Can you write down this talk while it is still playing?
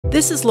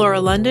This is Laura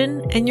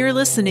London, and you're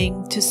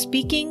listening to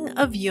Speaking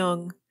of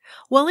Jung.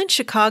 While in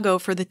Chicago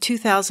for the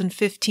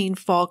 2015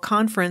 Fall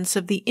Conference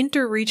of the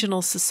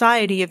Interregional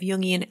Society of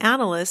Jungian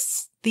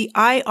Analysts, the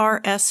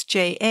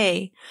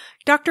IRSJA,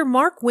 Dr.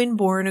 Mark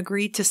Winborn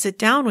agreed to sit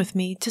down with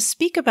me to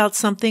speak about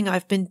something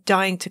I've been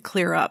dying to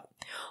clear up.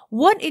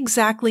 What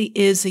exactly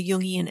is a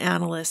Jungian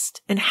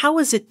analyst, and how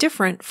is it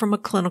different from a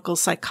clinical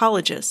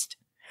psychologist?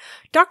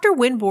 Dr.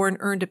 Winborn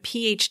earned a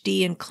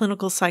Ph.D. in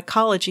clinical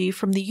psychology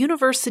from the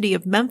University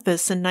of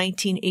Memphis in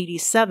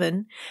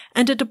 1987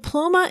 and a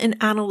Diploma in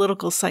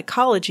Analytical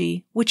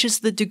Psychology, which is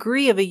the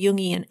degree of a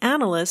Jungian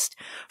analyst,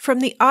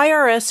 from the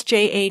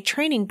IRSJA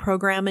Training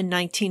Program in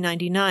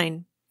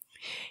 1999.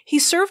 He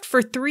served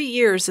for 3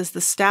 years as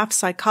the staff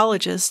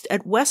psychologist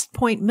at West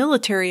Point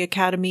Military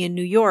Academy in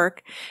New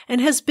York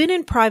and has been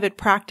in private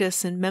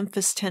practice in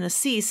Memphis,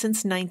 Tennessee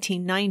since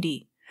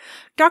 1990.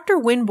 Dr.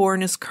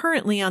 Winborn is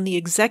currently on the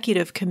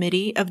executive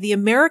committee of the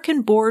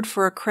American Board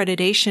for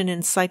Accreditation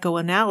in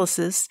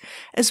Psychoanalysis,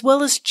 as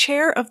well as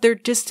chair of their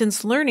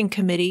Distance Learning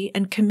Committee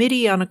and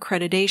Committee on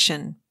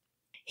Accreditation.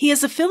 He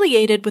is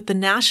affiliated with the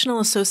National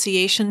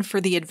Association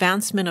for the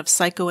Advancement of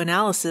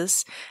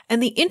Psychoanalysis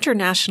and the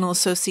International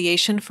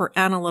Association for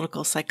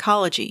Analytical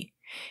Psychology.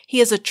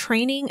 He is a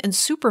training and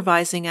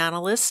supervising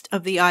analyst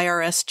of the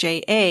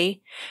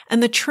IRSJA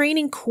and the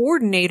training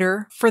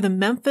coordinator for the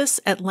Memphis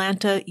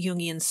Atlanta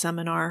Jungian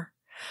Seminar.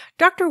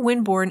 Dr.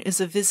 Winborn is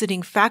a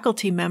visiting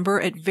faculty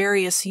member at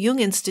various Jung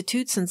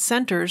institutes and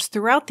centers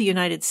throughout the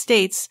United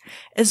States,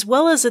 as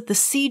well as at the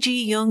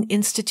C.G. Jung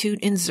Institute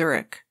in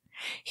Zürich.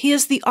 He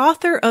is the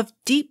author of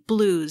Deep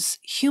Blues,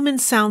 Human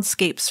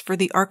Soundscapes for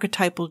the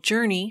Archetypal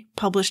Journey,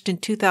 published in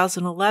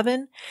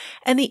 2011,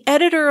 and the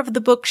editor of the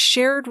book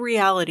Shared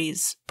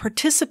Realities,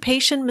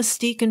 Participation,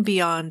 Mystique and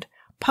Beyond,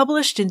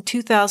 published in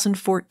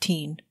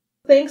 2014.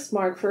 Thanks,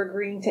 Mark, for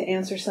agreeing to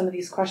answer some of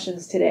these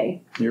questions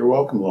today. You're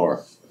welcome,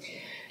 Laura.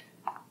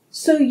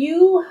 So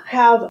you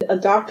have a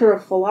Doctor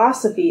of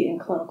Philosophy in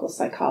Clinical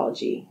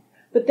Psychology,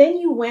 but then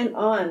you went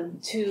on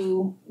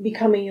to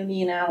become a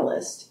Jungian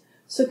analyst.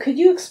 So could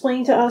you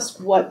explain to us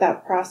what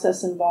that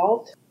process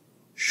involved?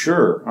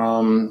 Sure.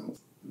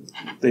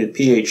 The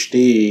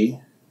Ph.D.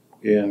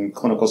 in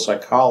clinical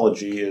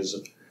psychology is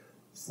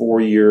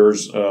 4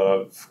 years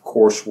of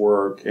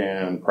coursework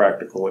and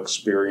practical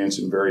experience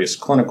in various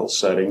clinical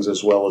settings,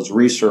 as well as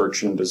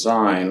research and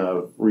design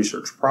of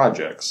research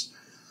projects.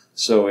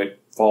 So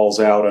it falls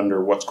out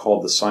under what's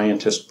called the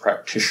scientist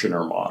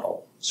practitioner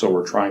model. So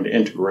we're trying to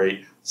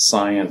integrate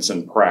science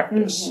and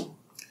practice. Mm-hmm.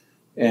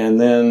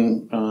 And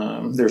then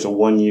there's a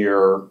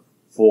 1-year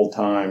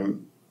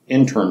full-time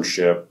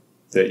internship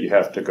that you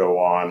have to go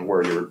on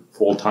where you're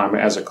full-time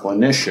as a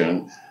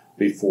clinician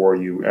before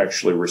you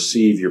actually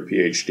receive your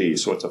Ph.D.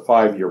 So it's a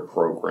 5-year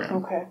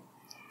program. Okay.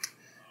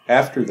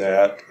 After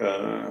that,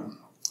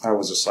 I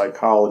was a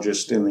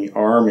psychologist in the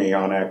Army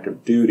on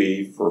active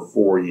duty for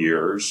 4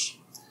 years.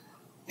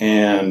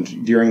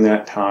 And during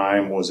that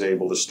time was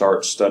able to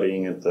start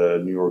studying at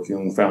the New York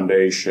Jung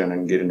Foundation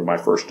and get into my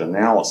first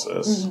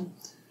analysis. Mm-hmm.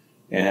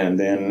 And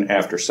then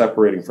after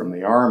separating from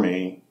the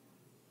Army,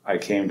 I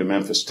came to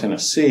Memphis,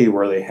 Tennessee,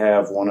 where they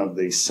have one of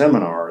the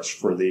seminars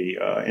for the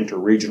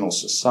Interregional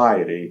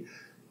Society,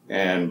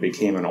 and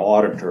became an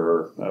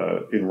auditor,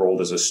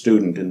 enrolled as a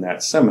student in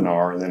that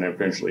seminar, and then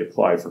eventually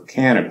applied for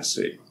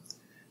candidacy.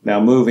 Now,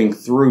 moving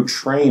through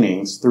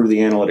trainings, through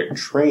the analytic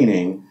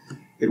training,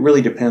 it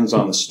really depends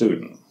on the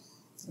student.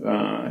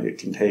 It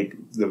can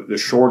take, the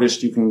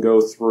shortest you can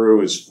go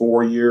through is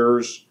 4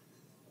 years,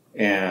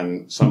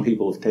 and some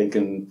people have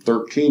taken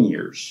 13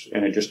 years,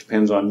 and it just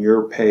depends on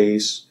your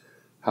pace,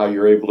 how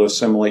you're able to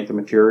assimilate the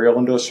material,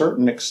 and to a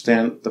certain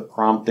extent, the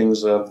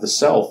promptings of the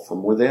self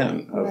from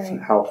within, of right.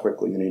 How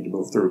quickly you need to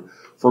move through.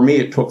 For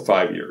me, it took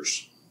 5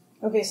 years.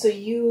 Okay, so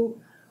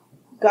you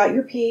got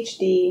your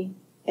PhD,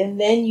 and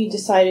then you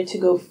decided to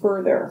go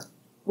further.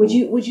 Would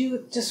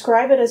you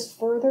describe it as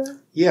further?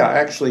 Yeah,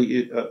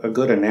 actually, a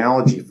good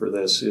analogy for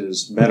this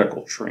is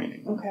medical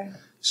training. Okay.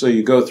 So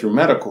you go through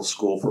medical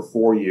school for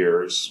 4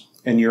 years,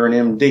 and you're an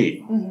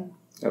MD.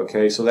 Mm-hmm.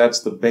 Okay, so that's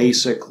the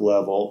basic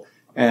level.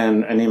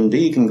 And an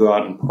MD can go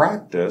out and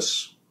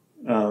practice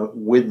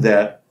with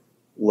that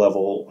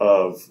level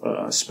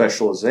of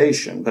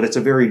specialization, but it's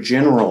a very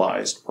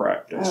generalized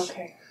practice.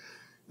 Okay.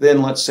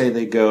 Then let's say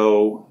they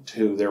go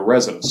to their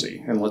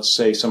residency, and let's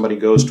say somebody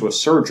goes to a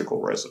surgical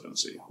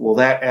residency. Well,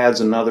 that adds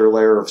another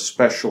layer of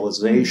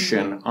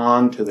specialization mm-hmm.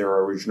 onto their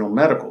original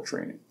medical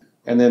training.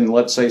 And then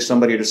let's say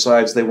somebody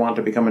decides they want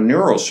to become a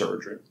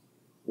neurosurgeon.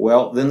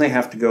 Well, then they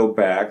have to go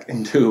back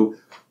and do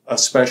a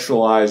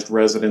specialized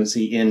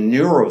residency in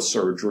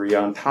neurosurgery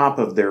on top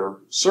of their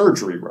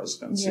surgery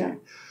residency. Yeah.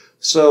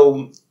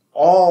 So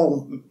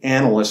all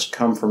analysts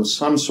come from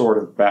some sort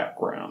of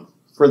background.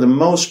 For the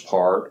most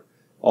part,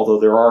 although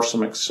there are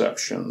some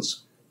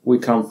exceptions, we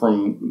come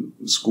from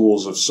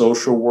schools of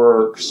social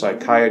work,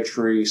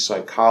 psychiatry,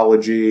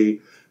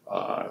 psychology,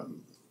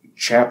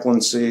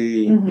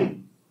 chaplaincy,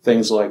 mm-hmm.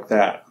 things like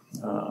that,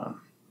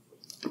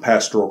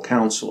 pastoral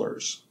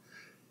counselors.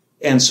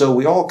 And so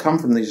we all come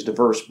from these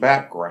diverse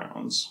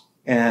backgrounds.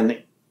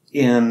 And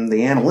in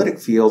the analytic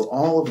field,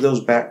 all of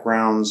those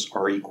backgrounds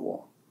are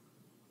equal.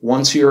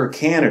 Once you're a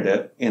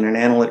candidate in an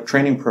analytic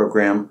training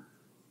program,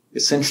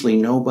 essentially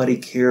nobody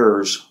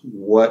cares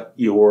what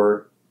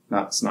your,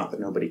 it's not that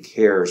nobody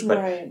cares, but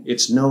right.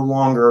 It's no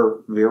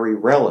longer very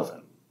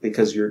relevant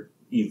because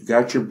you've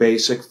got your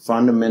basic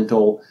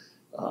fundamental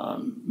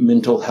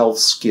mental health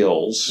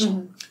skills,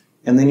 mm-hmm.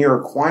 and then you're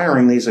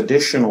acquiring these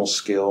additional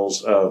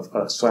skills of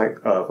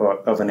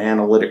an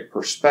analytic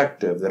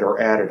perspective that are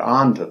added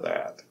on to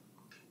that.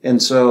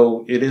 And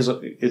so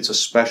it's a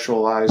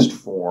specialized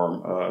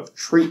form of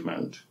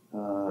treatment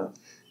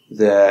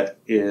that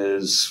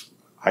is,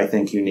 I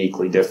think,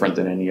 uniquely different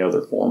than any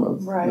other form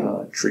of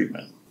right.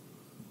 treatment.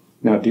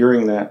 Now,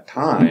 during that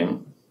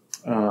time,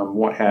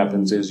 what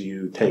happens is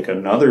you take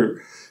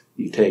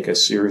a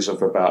series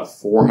of about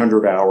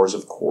 400 hours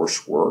of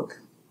coursework.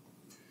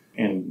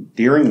 And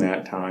during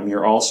that time,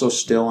 you're also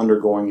still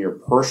undergoing your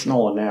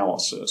personal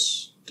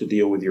analysis to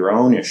deal with your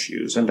own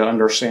issues and to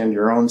understand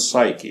your own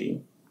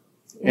psyche.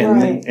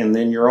 And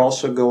then you're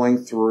also going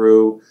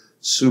through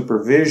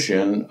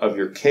supervision of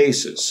your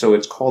cases. So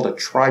it's called a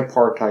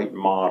tripartite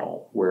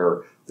model,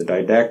 where the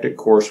didactic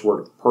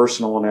coursework, the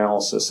personal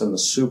analysis, and the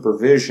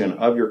supervision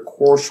of your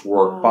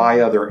coursework by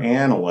other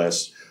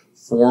analysts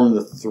form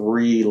the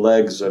three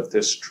legs of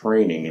this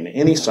training. In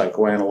any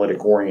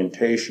psychoanalytic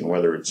orientation,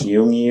 whether it's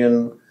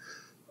Jungian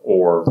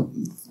or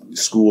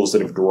schools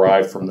that have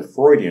derived from the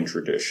Freudian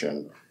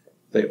tradition,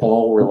 they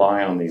all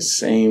rely on these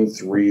same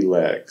three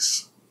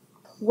legs.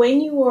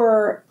 When you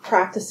were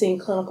practicing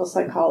clinical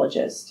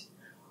psychologist,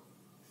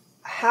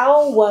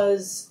 how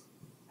was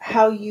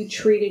how you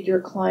treated your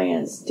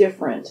clients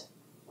different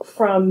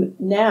from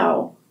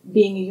now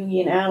being a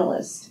Jungian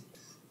analyst,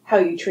 how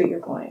you treat your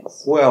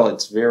clients? Well,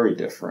 it's very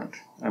different.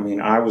 I mean,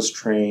 I was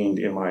trained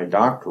in my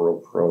doctoral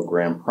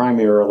program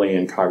primarily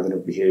in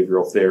cognitive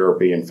behavioral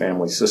therapy and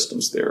family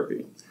systems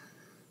therapy,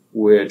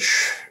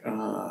 which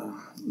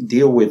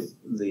deal with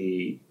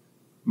the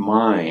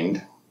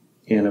mind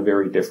in a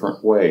very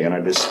different way, and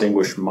I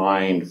distinguish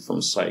mind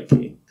from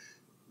psyche.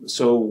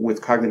 So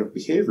with cognitive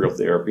behavioral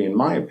therapy, in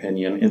my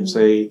opinion, it's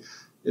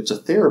a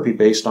therapy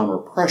based on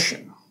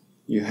repression.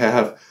 You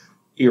have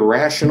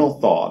irrational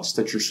thoughts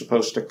that you're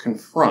supposed to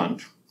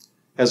confront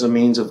as a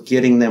means of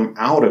getting them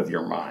out of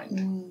your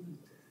mind.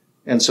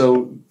 And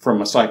so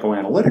from a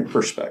psychoanalytic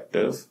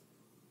perspective,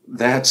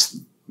 that's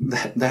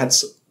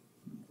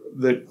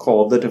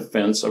called the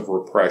defense of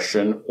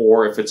repression,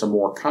 or if it's a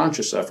more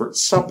conscious effort,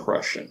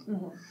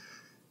 suppression.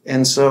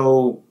 And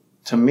so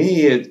to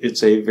me,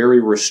 it's a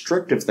very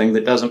restrictive thing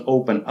that doesn't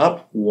open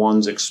up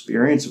one's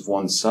experience of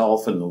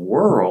oneself and the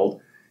world.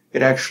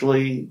 It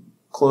actually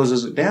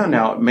closes it down.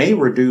 Now, it may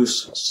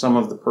reduce some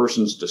of the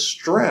person's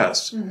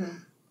distress,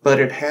 but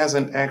it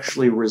hasn't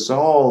actually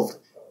resolved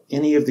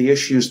any of the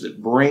issues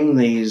that bring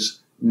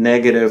these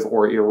negative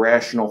or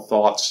irrational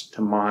thoughts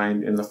to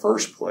mind in the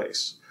first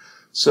place.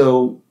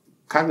 So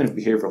cognitive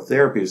behavioral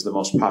therapy is the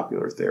most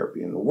popular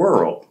therapy in the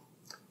world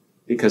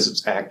because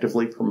it's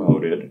actively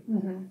promoted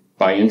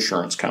by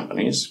insurance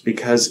companies,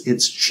 because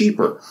it's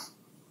cheaper.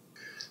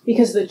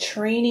 Because the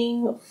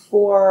training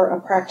for a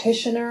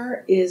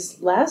practitioner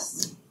is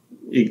less?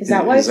 Is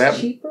that why it's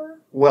cheaper?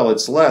 Well,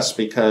 it's less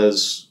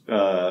because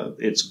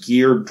it's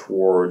geared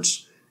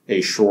towards a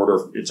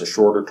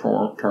shorter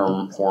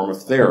term form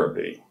of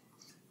therapy.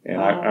 And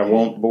I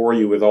won't bore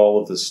you with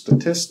all of the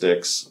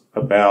statistics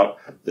about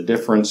the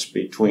difference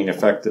between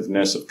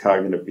effectiveness of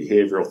cognitive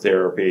behavioral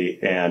therapy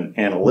and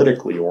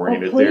analytically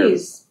oriented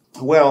therapy.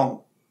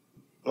 Well,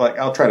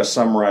 I'll try to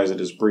summarize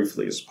it as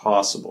briefly as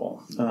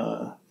possible.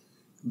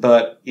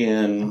 But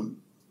in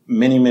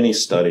many, many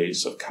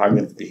studies of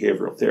cognitive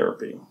behavioral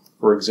therapy,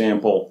 for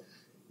example,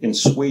 in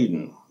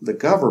Sweden, the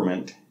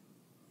government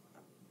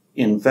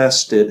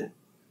invested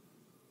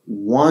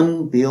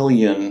 1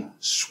 billion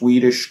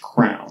Swedish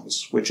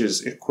crowns, which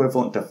is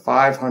equivalent to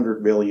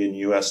 500 million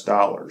US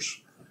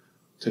dollars,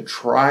 to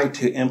try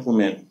to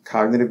implement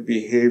cognitive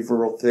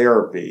behavioral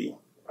therapy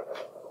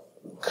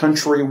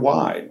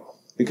countrywide,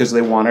 because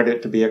they wanted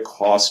it to be a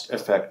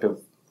cost-effective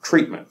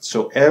treatment.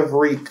 So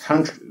every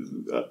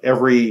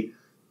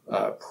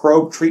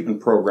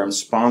treatment program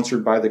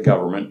sponsored by the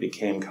government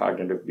became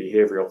cognitive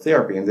behavioral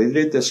therapy. And they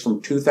did this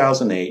from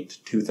 2008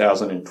 to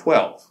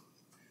 2012.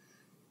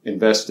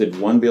 Invested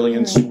 1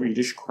 billion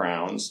Swedish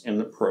crowns in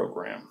the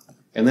program.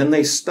 And then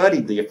they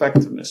studied the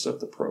effectiveness of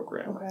the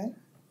program.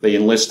 They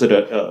enlisted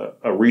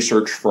a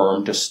research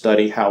firm to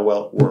study how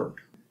well it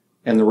worked.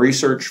 And the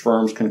research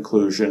firm's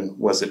conclusion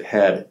was it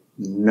had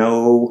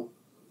no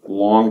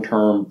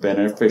long-term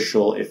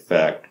beneficial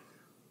effect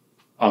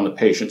on the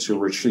patients who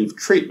received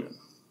treatment.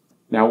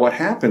 Now, what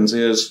happens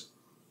is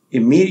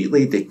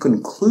immediately the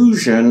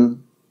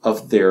conclusion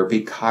of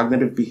therapy,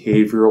 cognitive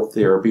behavioral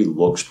therapy,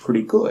 looks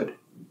pretty good.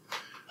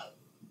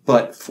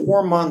 But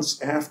 4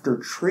 months after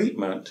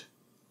treatment,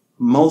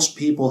 most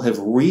people have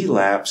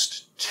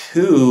relapsed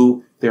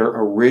to their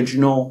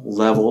original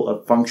level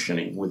of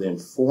functioning within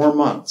 4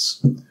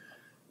 months.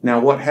 Now,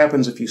 what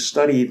happens if you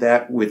study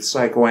that with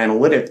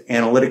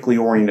analytically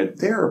oriented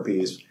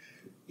therapies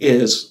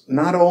is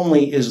not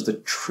only is the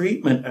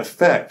treatment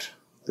effect,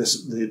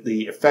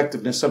 the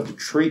effectiveness of the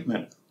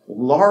treatment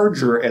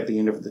larger at the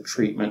end of the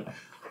treatment,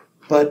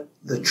 but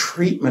the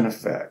treatment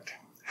effect,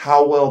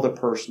 how well the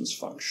person's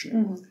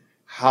functioning,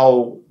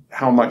 how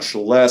much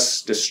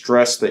less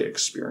distress they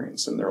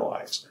experience in their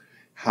lives,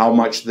 how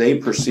much they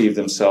perceive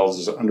themselves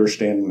as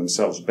understanding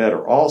themselves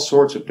better, all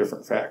sorts of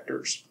different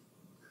factors.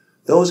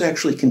 Those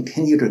actually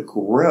continue to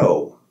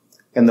grow,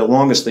 and the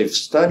longest they've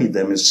studied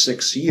them is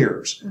 6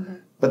 years.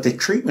 But the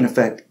treatment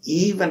effect,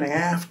 even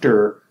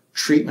after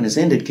treatment is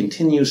ended,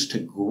 continues to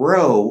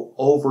grow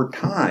over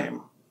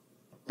time.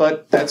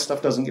 But that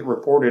stuff doesn't get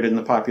reported in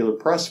the popular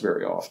press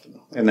very often.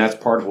 And that's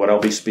part of what I'll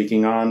be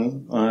speaking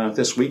on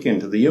this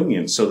weekend to the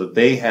Jungians, so that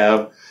they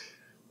have,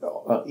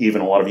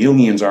 even a lot of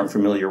Jungians aren't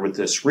familiar with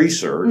this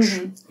research.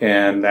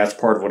 And that's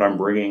part of what I'm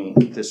bringing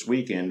this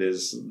weekend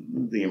is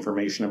the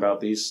information about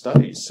these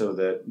studies, so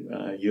that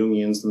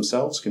Jungians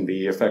themselves can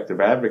be effective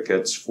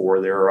advocates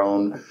for their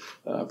own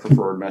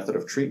preferred method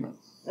of treatment.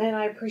 And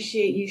I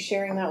appreciate you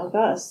sharing that with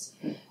us.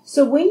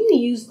 So when you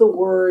use the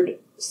word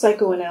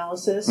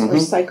psychoanalysis or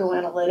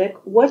psychoanalytic,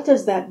 what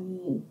does that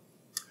mean?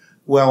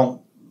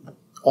 Well,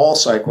 all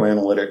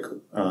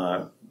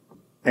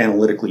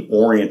analytically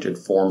oriented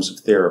forms of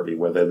therapy,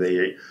 whether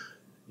they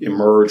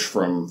emerge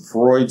from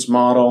Freud's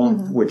model,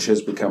 which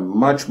has become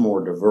much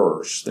more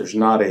diverse.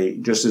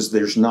 Just as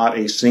there's not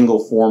a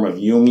single form of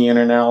Jungian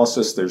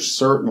analysis, there's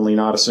certainly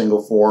not a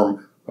single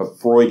form of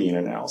Freudian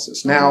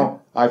analysis.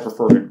 Now, I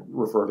prefer to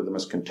refer to them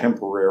as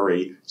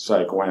contemporary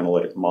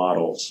psychoanalytic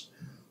models.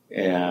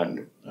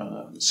 And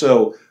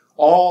so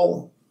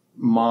all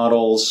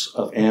models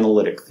of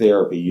analytic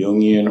therapy,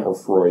 Jungian or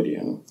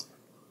Freudian,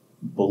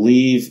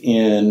 believe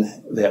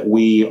in that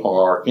we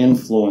are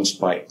influenced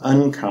by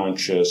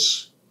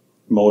unconscious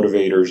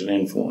motivators and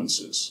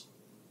influences.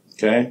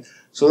 Okay?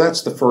 So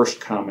that's the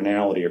first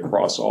commonality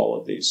across all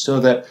of these.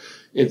 So that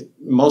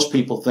most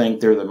people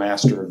think they're the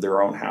master of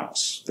their own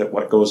house, that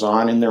what goes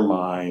on in their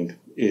mind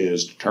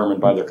is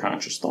determined by their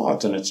conscious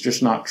thoughts, and it's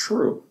just not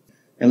true.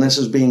 And this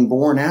is being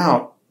borne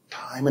out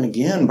time and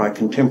again by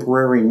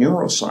contemporary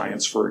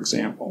neuroscience, for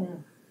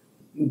example.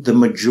 The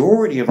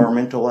majority of our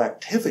mental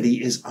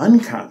activity is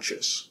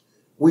unconscious.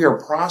 We are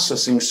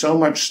processing so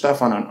much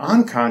stuff on an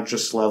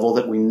unconscious level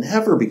that we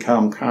never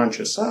become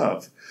conscious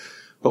of.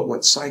 But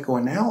what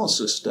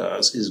psychoanalysis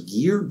does is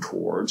geared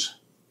towards,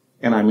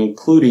 and I'm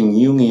including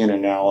Jungian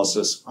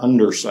analysis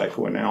under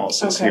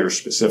psychoanalysis here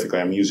specifically.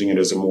 I'm using it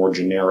as a more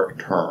generic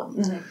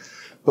term.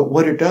 But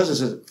what it does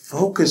is it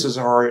focuses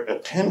our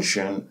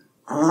attention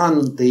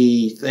on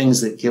the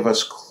things that give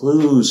us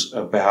clues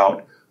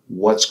about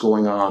what's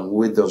going on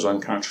with those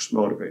unconscious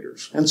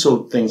motivators. And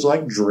so things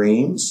like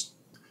dreams,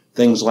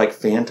 things like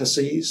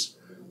fantasies,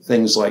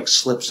 things like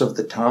slips of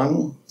the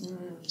tongue.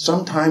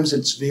 Sometimes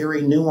it's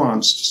very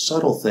nuanced,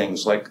 subtle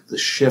things like the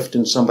shift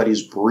in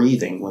somebody's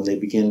breathing when they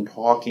begin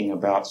talking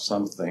about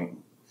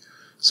something.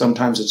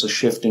 Sometimes it's a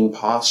shift in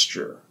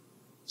posture.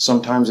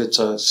 Sometimes it's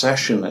a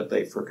session that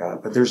they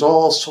forgot. But there's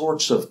all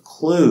sorts of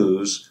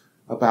clues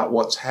about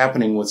what's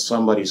happening with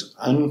somebody's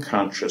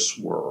unconscious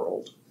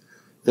world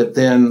that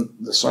then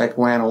the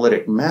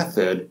psychoanalytic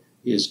method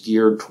is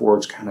geared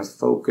towards kind of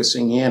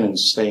focusing in and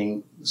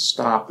saying,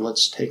 stop,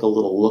 let's take a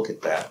little look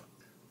at that.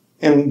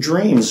 And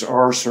dreams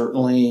are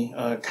certainly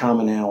a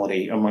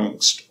commonality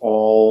amongst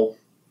all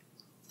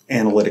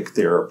analytic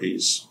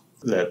therapies,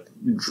 that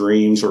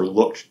dreams are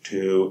looked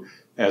to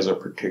as a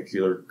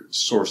particular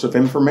source of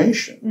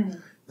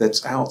information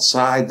that's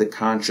outside the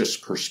conscious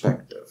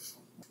perspective.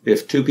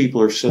 If two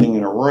people are sitting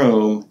in a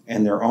room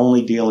and they're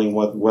only dealing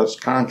with what's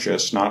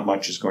conscious, not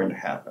much is going to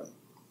happen.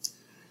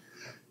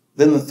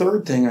 Then the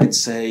third thing I'd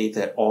say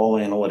that all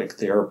analytic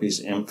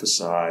therapies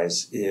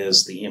emphasize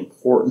is the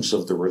importance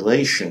of the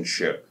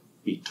relationship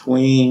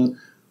between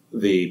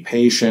the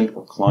patient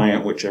or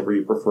client, whichever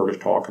you prefer to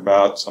talk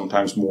about.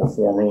 Sometimes more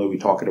formally we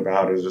talk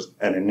about it as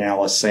an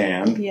analyst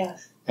and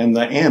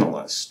the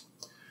analyst.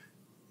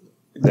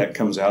 That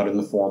comes out in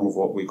the form of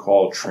what we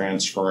call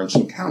transference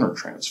and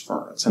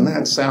countertransference. And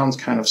that sounds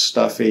kind of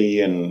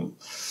stuffy and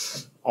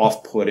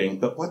off-putting,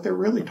 but what they're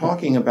really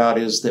talking about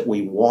is that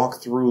we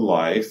walk through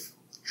life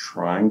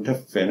trying to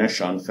finish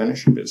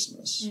unfinished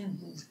business.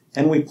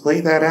 And we play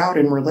that out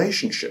in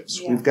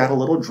relationships. We've got a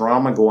little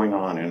drama going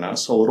on in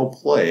us, a little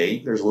play,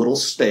 there's a little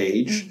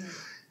stage,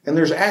 and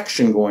there's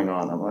action going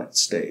on that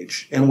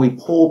stage. And we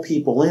pull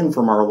people in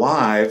from our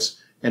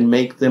lives and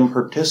make them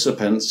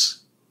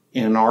participants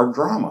in our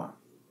drama.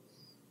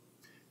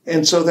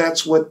 And so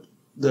that's what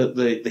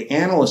the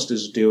analyst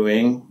is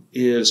doing,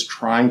 is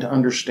trying to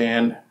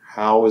understand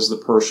how is the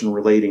person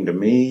relating to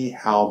me,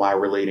 how am I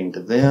relating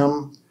to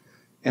them,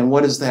 and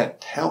what does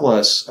that tell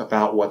us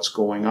about what's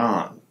going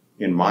on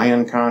in my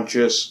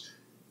unconscious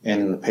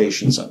and in the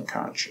patient's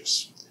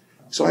unconscious.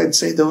 So I'd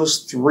say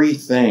those three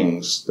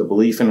things, the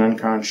belief in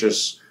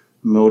unconscious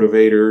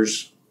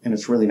motivators, and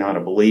it's really not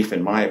a belief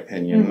in my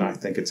opinion, I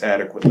think it's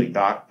adequately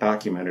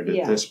documented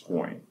at this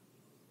point.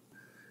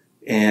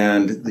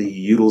 and the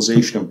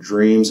utilization of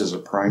dreams as a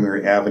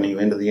primary avenue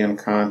into the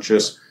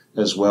unconscious,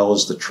 as well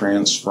as the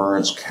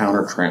transference,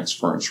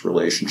 countertransference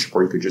relationship,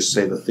 or you could just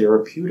say the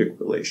therapeutic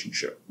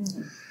relationship.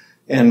 Mm-hmm.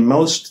 And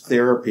most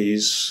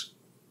therapies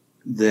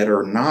that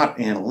are not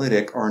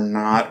analytic are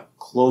not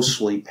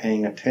closely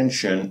paying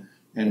attention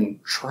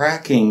and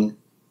tracking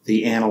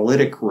the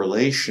analytic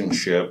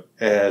relationship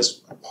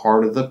as a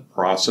part of the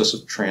process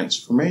of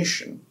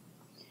transformation.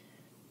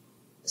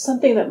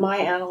 Something that my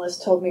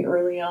analyst told me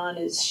early on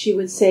is she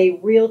would say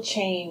real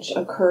change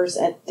occurs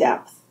at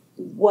depth.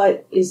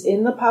 What is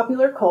in the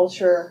popular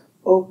culture,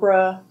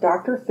 Oprah,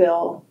 Dr.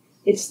 Phil,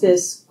 it's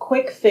this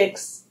quick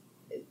fix.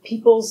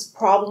 People's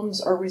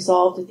problems are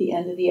resolved at the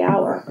end of the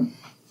hour.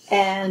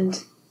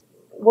 And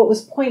what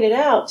was pointed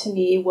out to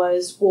me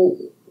was, well,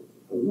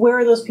 where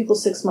are those people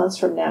 6 months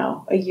from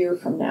now, a year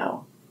from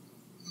now?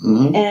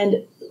 Mm-hmm.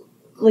 And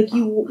like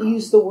you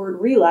used the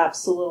word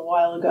relapse a little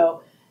while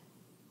ago,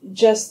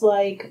 just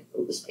like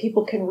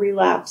people can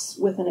relapse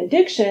with an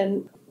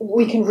addiction,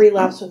 we can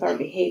relapse with our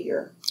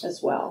behavior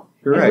as well.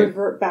 You're and right.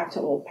 Revert back to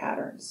old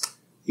patterns.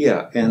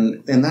 Yeah,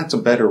 and that's a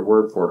better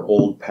word for it,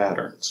 old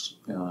patterns.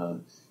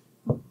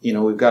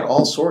 We've got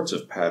all sorts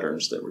of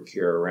patterns that we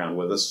carry around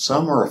with us.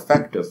 Some are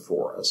effective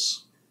for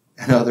us,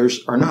 and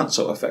others are not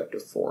so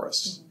effective for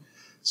us. Mm-hmm.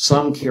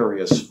 Some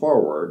carry us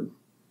forward,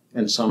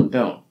 and some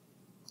don't.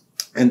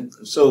 And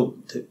so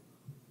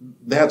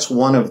that's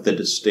one of the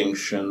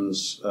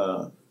distinctions.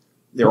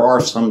 There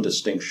are some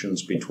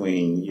distinctions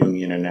between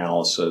Jungian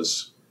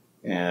analysis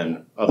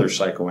and other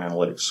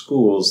psychoanalytic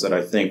schools that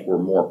I think were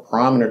more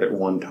prominent at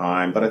one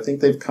time, but I think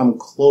they've come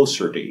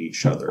closer to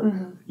each other.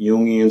 Mm-hmm.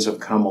 Jungians have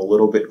come a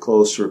little bit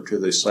closer to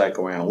the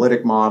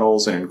psychoanalytic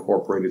models and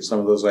incorporated some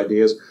of those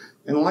ideas.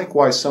 And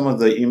likewise, some of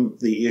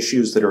the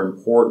issues that are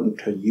important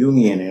to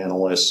Jungian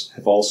analysts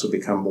have also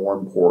become more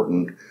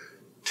important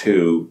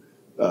to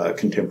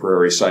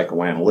contemporary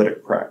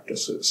psychoanalytic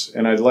practices.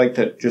 And I'd like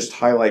to just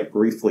highlight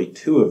briefly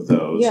two of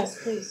those.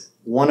 Yes, please.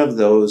 One of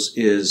those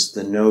is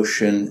the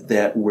notion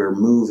that we're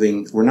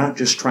not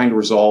just trying to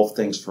resolve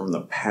things from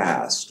the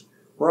past,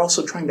 we're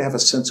also trying to have a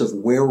sense of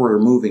where we're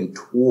moving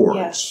towards.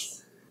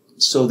 Yes.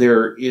 So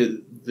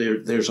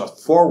there's a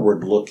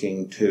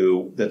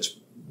forward-looking that's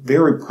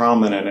very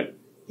prominent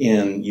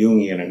in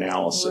Jungian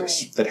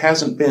analysis, right, that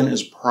hasn't been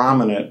as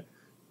prominent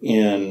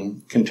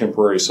in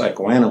contemporary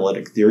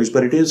psychoanalytic theories,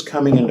 but it is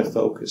coming into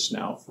focus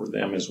now for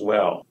them as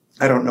well.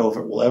 I don't know if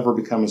it will ever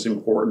become as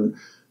important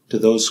to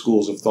those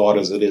schools of thought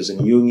as it is in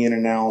Jungian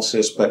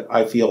analysis, but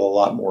I feel a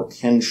lot more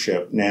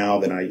kinship now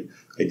than I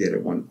did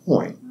at one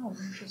point. Oh,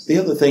 the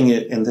other thing,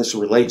 and this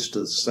relates to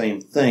the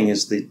same thing,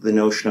 is the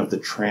notion of the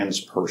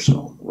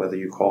transpersonal, whether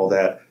you call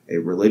that a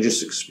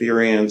religious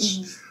experience,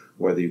 mm-hmm,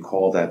 whether you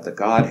call that the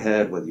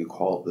Godhead, whether you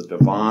call it the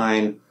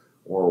divine,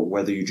 or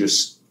whether you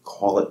just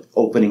call it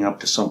opening up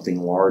to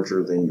something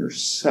larger than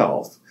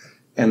yourself.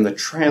 And the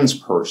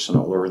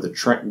transpersonal, or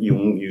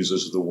Jung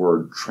uses the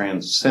word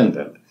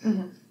transcendent,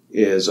 mm-hmm,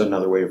 is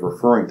another way of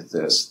referring to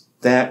this.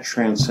 That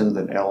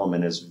transcendent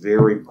element is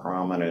very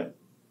prominent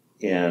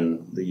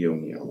in the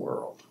Jungian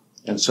world.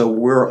 And so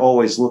we're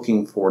always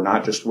looking for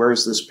not just where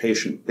has this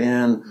patient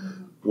been,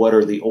 mm-hmm, what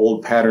are the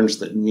old patterns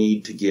that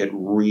need to get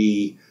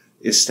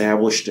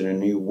re-established in a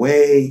new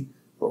way,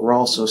 but we're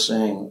also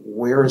saying,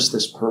 where is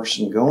this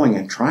person going,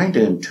 and trying to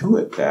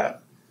intuit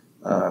that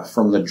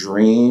from the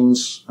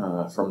dreams,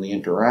 from the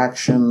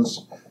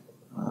interactions.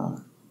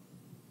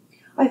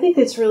 I think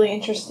it's really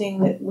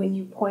interesting that when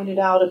you pointed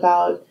out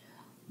about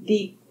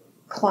the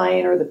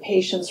client or the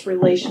patient's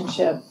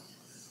relationship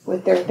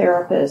with their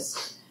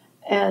therapist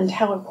and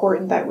how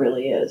important that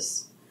really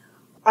is.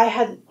 I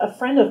had a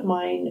friend of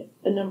mine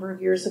a number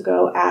of years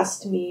ago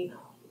asked me,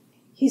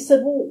 he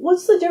said, well,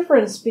 what's the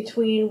difference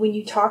between when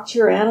you talk to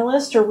your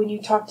analyst or when you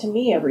talk to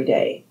me every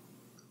day?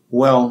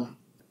 Well,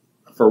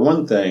 for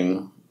one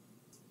thing,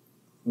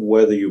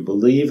 whether you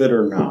believe it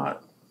or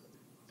not,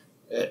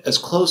 as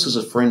close as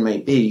a friend may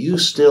be, you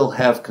still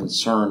have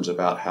concerns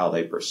about how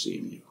they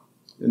perceive you.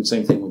 And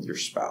same thing with your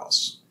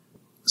spouse.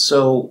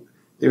 So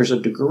there's a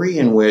degree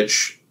in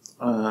which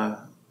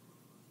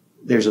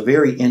there's a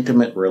very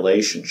intimate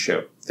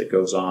relationship that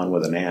goes on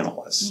with an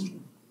analyst. Mm-hmm.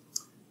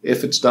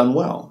 If it's done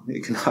well.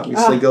 It can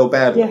obviously go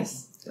badly.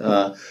 Yes.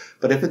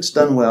 But if it's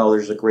done well,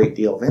 there's a great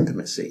deal of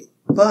intimacy.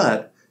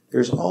 But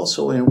there's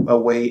also a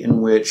way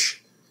in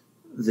which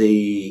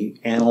the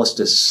analyst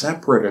is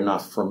separate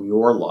enough from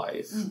your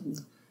life,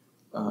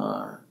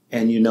 mm-hmm,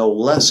 and you know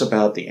less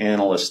about the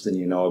analyst than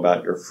you know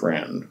about your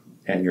friend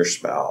and your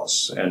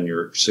spouse and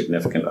your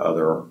significant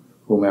other,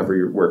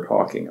 whomever we're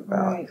talking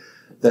about. Right.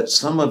 That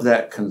some of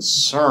that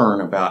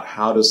concern about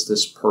how does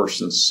this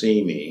person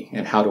see me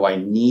and how do I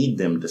need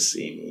them to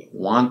see me,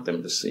 want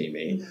them to see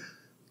me, mm-hmm,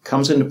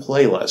 comes into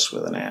play less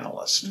with an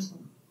analyst. Mm-hmm.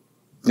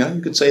 Now,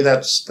 you could say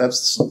that's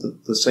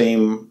the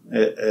same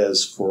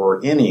as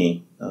for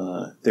any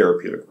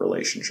therapeutic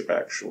relationship,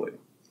 actually.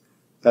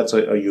 That's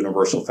a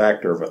universal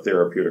factor of a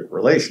therapeutic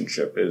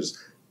relationship,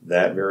 is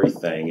that very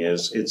thing.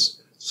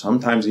 It's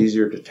sometimes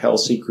easier to tell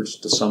secrets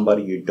to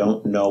somebody you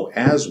don't know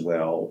as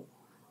well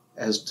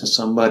as to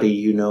somebody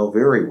you know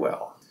very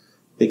well,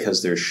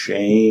 because there's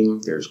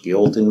shame, there's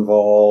guilt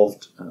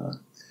involved.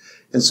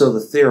 And so the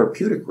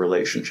therapeutic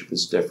relationship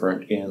is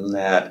different in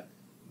that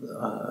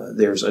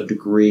there's a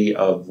degree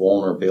of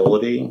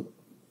vulnerability,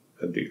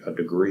 a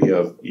degree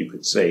of, you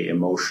could say,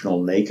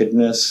 emotional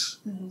nakedness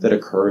that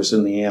occurs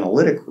in the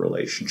analytic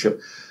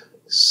relationship,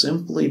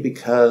 simply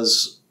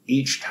because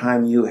each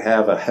time you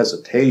have a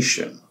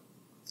hesitation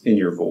in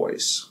your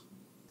voice,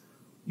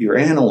 your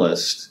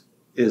analyst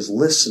is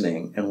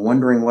listening and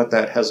wondering what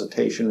that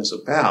hesitation is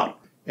about.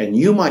 And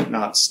you might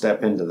not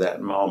step into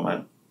that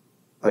moment,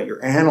 but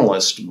your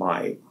analyst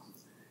might,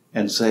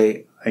 and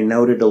say, I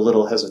noted a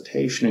little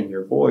hesitation in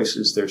your voice.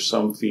 Is there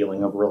some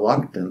feeling of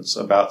reluctance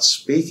about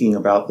speaking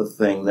about the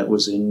thing that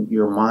was in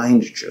your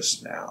mind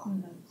just now?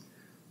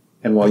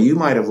 And while you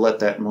might have let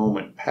that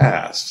moment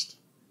pass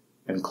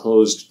and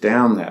closed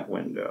down that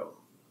window,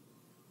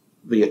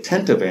 the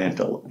attentive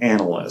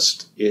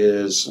analyst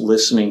is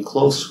listening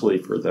closely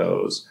for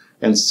those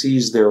and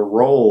sees their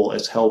role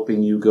as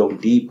helping you go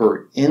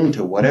deeper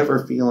into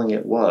whatever feeling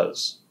it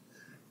was,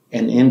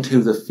 and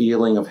into the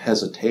feeling of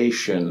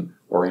hesitation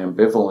or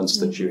ambivalence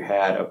that you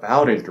had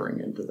about entering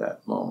into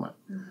that moment.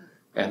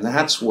 And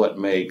that's what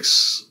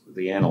makes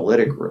the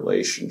analytic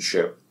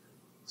relationship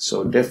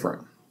so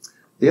different.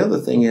 The other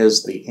thing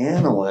is the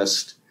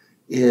analyst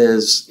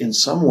is, in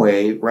some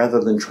way,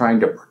 rather than trying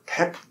to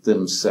protect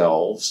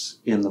themselves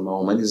in the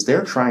moment, is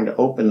they're trying to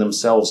open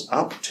themselves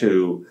up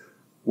to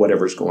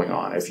whatever's going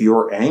on. If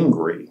you're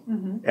angry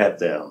at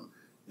them,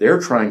 they're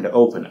trying to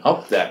open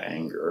up that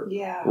anger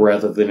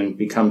rather than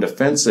become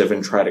defensive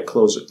and try to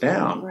close it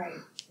down. Right.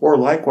 Or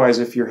likewise,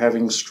 if you're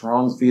having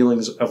strong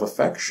feelings of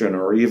affection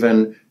or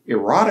even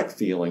erotic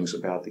feelings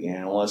about the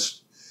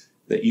analyst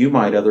that you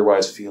might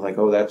otherwise feel like,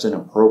 oh, that's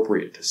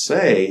inappropriate to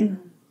say,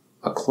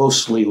 a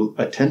closely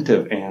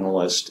attentive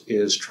analyst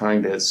is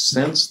trying to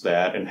sense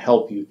that and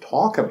help you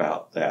talk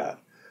about that,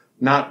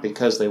 not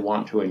because they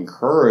want to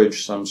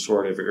encourage some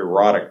sort of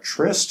erotic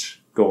tryst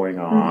going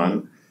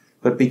on,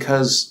 but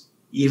because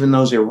even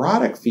those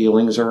erotic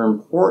feelings are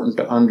important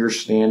to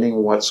understanding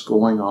what's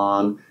going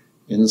on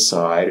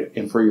inside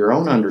and for your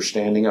own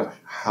understanding of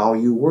how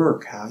you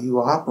work, how you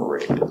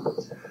operate.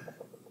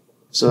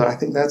 So I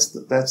think that's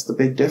the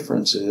big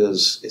difference,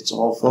 is it's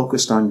all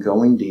focused on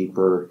going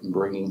deeper and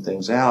bringing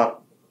things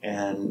out,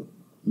 and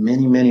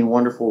many, many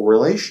wonderful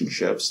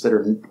relationships that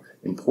are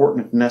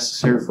important and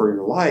necessary for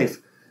your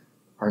life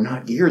are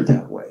not geared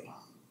that way.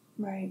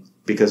 Right.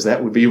 Because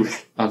that would be,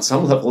 on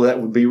some level, that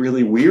would be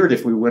really weird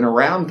if we went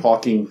around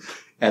talking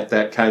at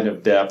that kind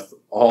of depth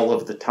all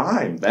of the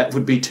time. That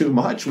would be too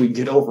much. We'd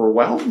get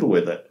overwhelmed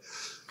with it.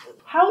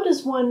 How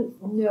does one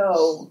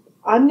know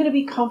I'm going to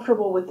be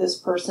comfortable with this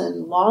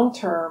person long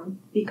term,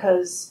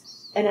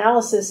 because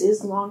analysis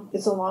is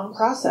it's a long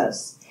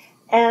process.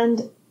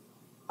 And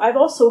I've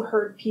also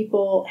heard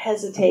people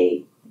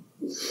hesitate.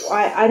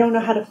 I don't know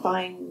how to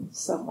find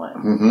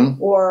someone,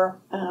 or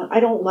I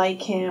don't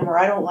like him, or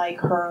I don't like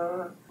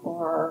her,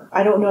 or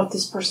I don't know if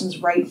this person's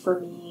right for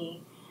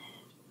me.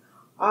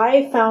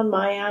 I found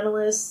my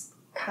analyst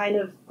kind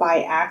of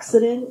by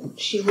accident.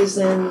 She was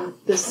in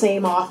the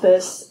same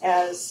office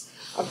as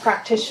a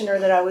practitioner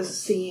that I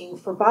was seeing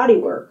for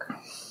bodywork.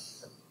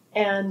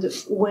 And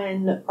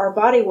when our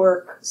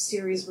bodywork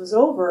series was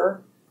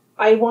over,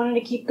 I wanted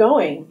to keep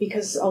going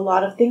because a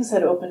lot of things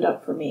had opened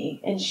up for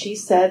me. And she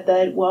said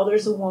that, well,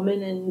 there's a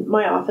woman in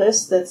my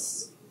office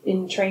that's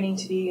in training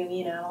to be a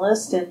Jungian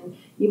analyst, and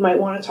you might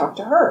want to talk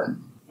to her.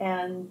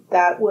 And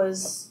that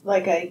was,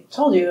 like I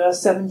told you, a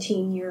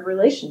 17-year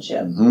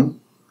relationship.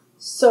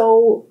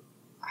 So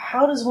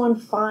how does one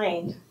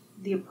find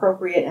the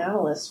appropriate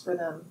analyst for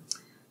them?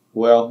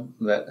 Well,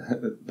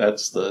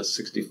 that's the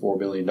 $64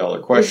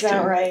 billion question. Is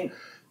that right?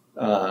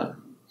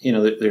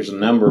 There's a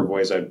number of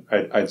ways.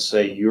 I'd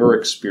say your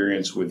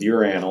experience with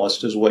your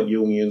analyst is what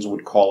Jungians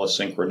would call a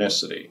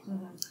synchronicity.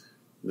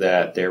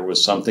 That there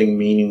was something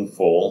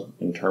meaningful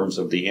in terms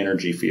of the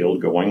energy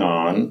field going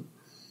on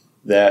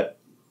that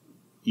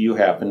you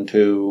happen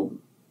to,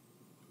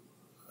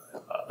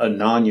 a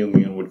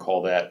non-Jungian would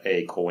call that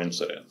a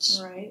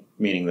coincidence. Right.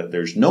 Meaning that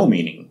there's no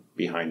meaning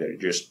behind it.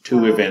 Just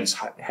two events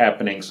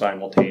happening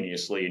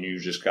simultaneously and you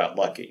just got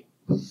lucky.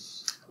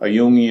 A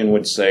Jungian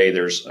would say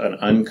there's an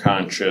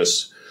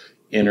unconscious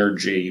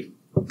energy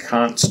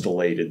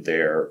constellated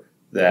there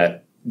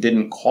that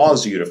didn't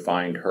cause you to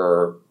find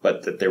her,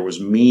 but that there was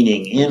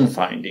meaning in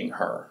finding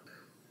her.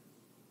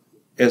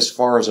 As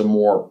far as a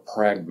more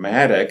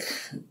pragmatic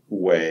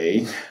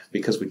way,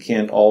 because we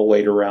can't all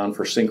wait around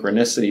for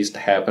synchronicities to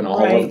happen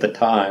all of the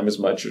time as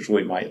much as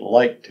we might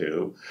like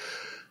to,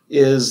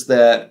 is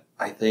that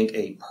I think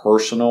a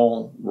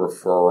personal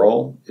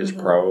referral is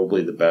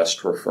probably the best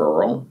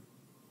referral.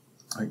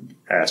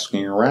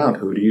 Asking around,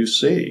 who do you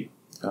see?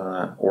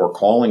 Or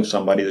calling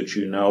somebody that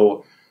you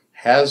know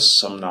has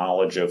some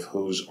knowledge of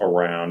who's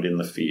around in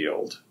the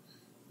field.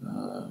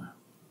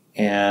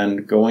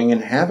 And going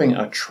and having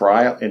a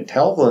trial, and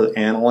tell the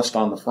analyst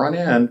on the front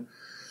end,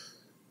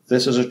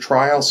 this is a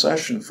trial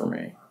session for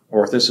me.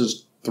 Or this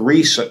is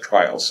 3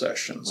 trial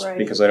sessions, right,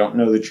 because I don't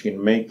know that you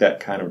can make that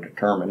kind of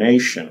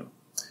determination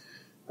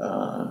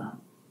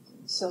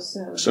so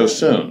soon. So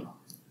soon.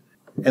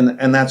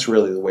 And that's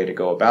really the way to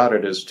go about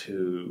it, is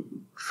to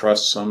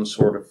trust some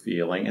sort of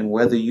feeling, and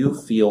whether you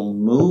feel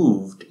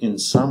moved in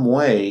some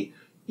way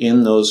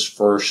in those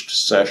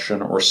first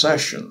session or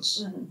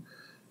sessions. Mm-hmm.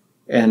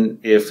 And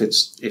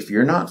if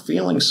you're not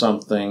feeling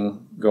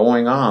something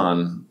going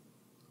on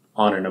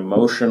an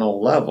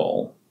emotional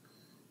level,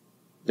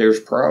 there's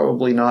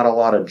probably not a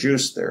lot of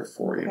juice there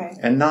for you. Okay.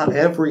 And not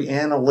every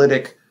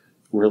analytic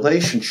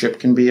relationship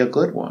can be a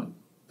good one,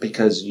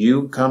 because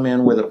you come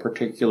in with a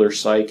particular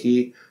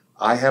psyche,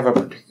 I have a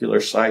particular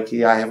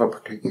psyche, I have a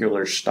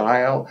particular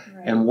style,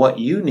 right, and what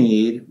you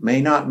need may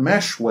not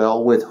mesh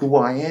well with who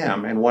I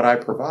am and what I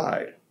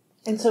provide.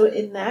 And so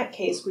in that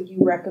case, would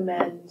you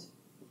recommend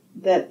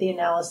that the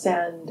analyst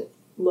end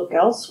look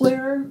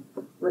elsewhere,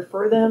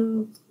 refer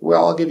them?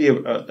 Well, I'll give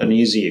you an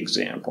easy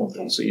example.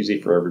 Okay. It's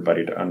easy for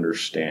everybody to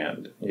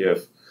understand.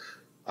 If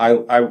I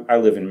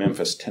live in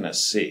Memphis,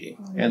 Tennessee,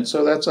 Mm-hmm. and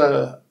so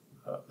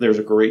there's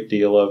a great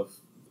deal of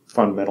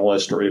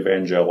fundamentalist or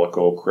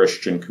evangelical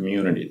Christian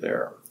community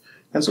there.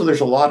 And so there's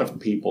a lot of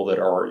people that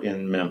are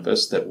in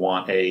Memphis that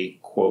want a,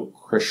 quote,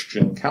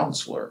 Christian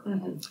counselor.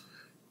 Mm-hmm.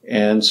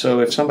 And so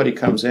if somebody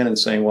comes in and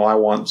saying, well, I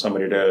want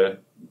somebody to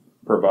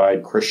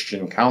provide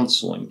Christian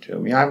counseling to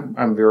me,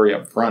 I'm very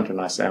upfront,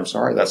 and I say, I'm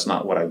sorry, that's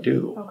not what I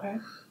do. Okay.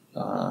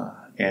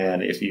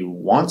 And if you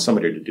want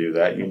somebody to do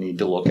that, you need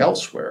to look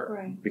elsewhere,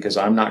 Right, because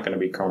I'm not going to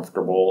be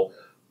comfortable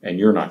and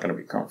you're not going to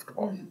be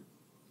comfortable.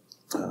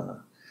 Mm-hmm.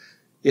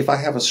 If I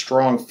have a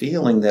strong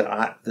feeling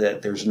that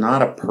there's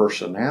not a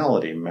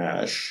personality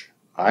mesh,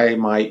 I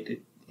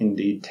might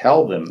indeed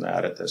tell them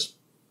that at this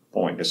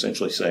point,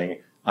 essentially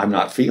saying, I'm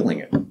not feeling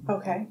it.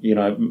 Okay. You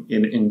know,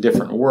 in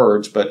different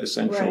words, but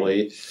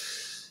essentially,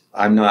 right,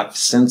 I'm not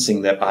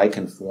sensing that I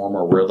can form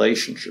a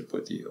relationship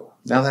with you.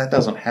 Now, that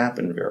doesn't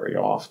happen very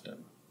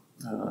often.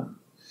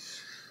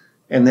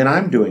 And then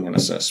I'm doing an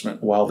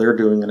assessment while they're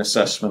doing an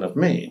assessment of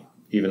me,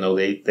 even though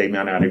they may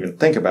not even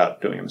think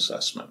about doing an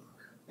assessment.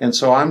 And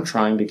so I'm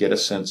trying to get a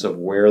sense of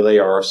where they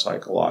are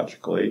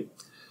psychologically.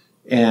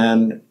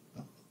 And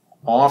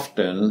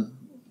often,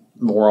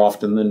 more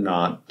often than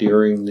not,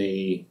 during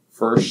the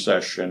first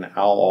session,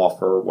 I'll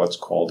offer what's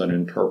called an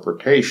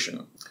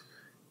interpretation.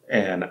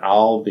 And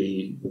I'll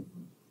be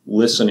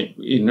listening.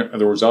 In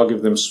other words, I'll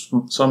give them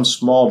some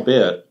small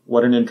bit.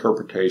 What an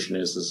interpretation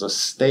is a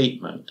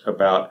statement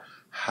about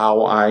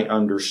how I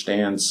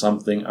understand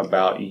something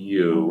about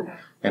you, okay,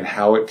 and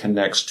how it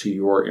connects to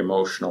your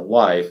emotional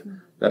life, mm-hmm,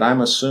 that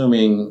I'm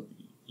assuming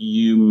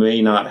you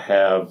may not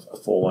have a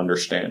full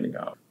understanding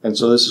of. And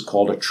so this is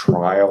called a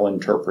trial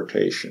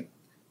interpretation.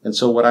 And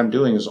so what I'm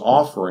doing is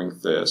offering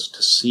this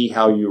to see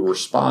how you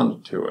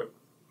respond to it.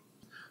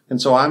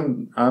 And so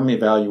I'm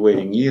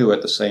evaluating you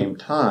at the same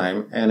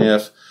time, and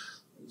if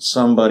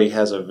somebody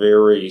has a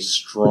very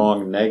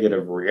strong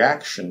negative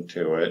reaction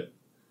to it,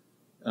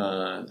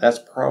 that's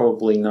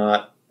probably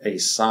not a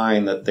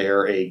sign that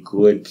they're a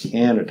good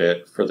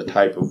candidate for the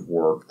type of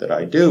work that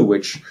I do,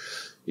 which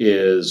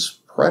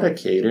is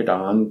predicated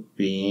on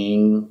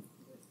being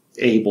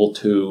able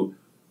to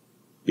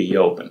be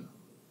open.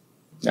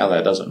 Now,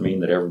 that doesn't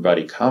mean that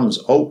everybody comes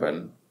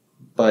open,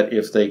 but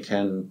if they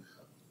can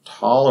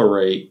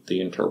tolerate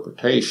the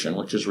interpretation,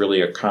 which is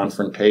really a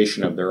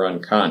confrontation of their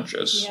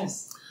unconscious,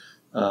 yes,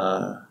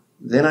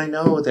 then I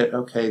know that,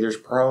 okay, there's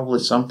probably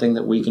something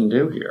that we can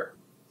do here.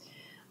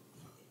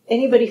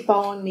 Anybody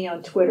following me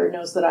on Twitter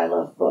knows that I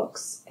love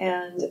books.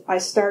 And I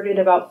started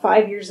about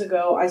 5 years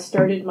ago, I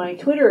started my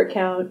Twitter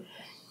account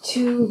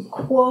to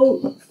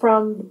quote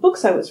from the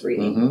books I was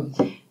reading.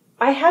 Mm-hmm.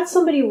 I had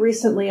somebody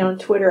recently on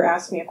Twitter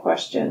ask me a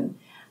question.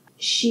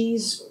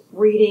 She's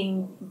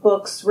reading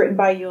books written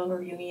by Jung or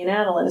Jungian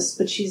analysts,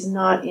 but she's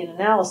not in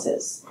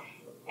analysis.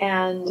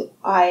 And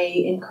I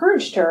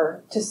encouraged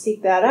her to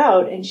seek that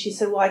out, and she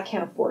said, well, I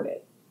can't afford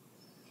it.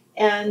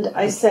 And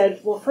I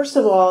said, well, first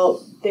of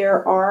all,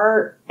 there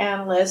are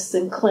analysts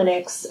and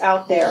clinics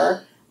out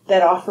there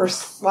that offer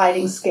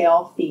sliding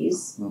scale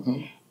fees.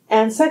 Mm-hmm.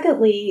 And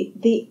secondly,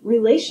 the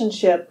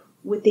relationship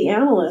with the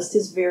analyst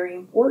is very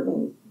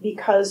important,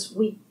 because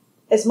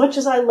as much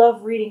as I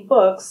love reading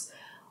books,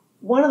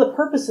 one of the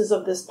purposes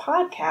of this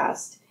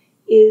podcast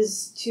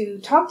is to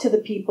talk to the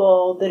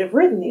people that have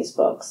written these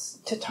books,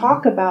 to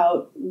talk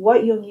about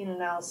what Jungian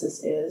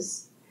analysis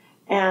is,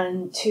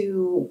 and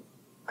to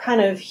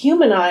kind of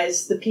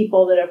humanize the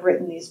people that have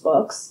written these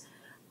books.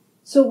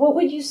 So what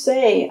would you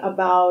say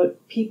about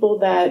people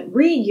that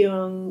read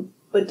Jung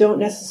but don't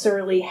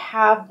necessarily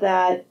have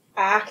that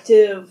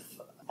active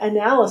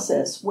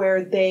analysis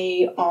where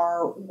they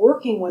are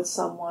working with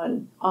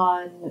someone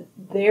on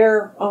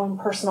their own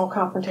personal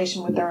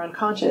confrontation with their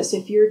unconscious?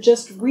 If you're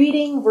just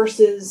reading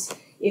versus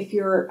if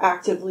you're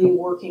actively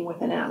working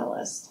with an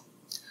analyst?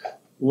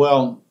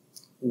 Well,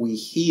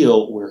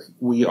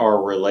 we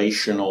are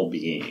relational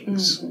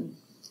beings. Mm-hmm.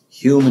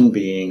 Human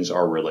beings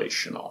are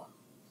relational,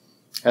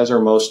 as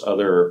are most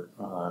other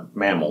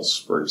mammals,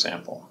 for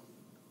example.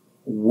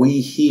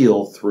 we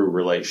heal through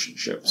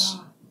relationships.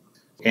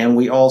 And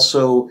we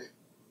also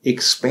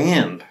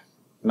expand,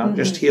 not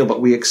just heal,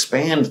 but we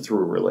expand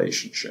through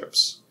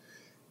relationships.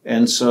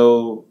 And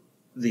so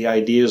the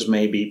ideas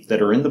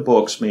that are in the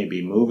books may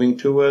be moving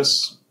to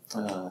us.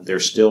 They're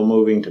still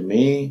moving to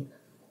me,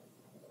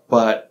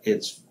 but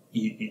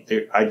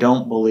I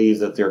don't believe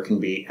that there can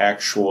be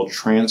actual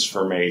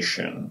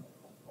transformation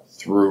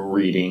through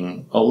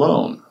reading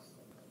alone.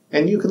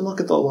 And you can look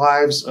at the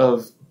lives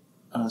of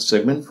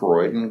Sigmund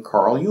Freud and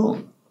Carl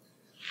Jung,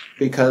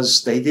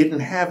 because they didn't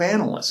have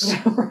analysts.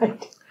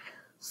 Right.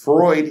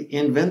 Freud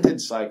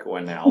invented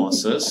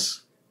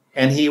psychoanalysis,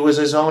 and he was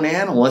his own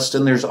analyst,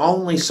 and there's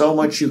only so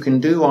much you can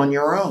do on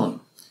your own.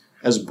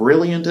 As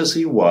brilliant as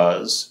he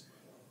was,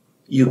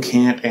 you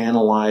can't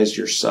analyze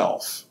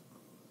yourself.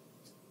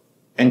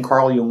 And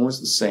Carl Jung was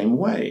the same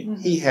way.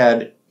 He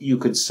had, you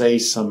could say,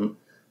 some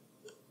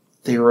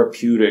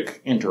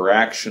therapeutic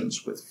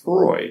interactions with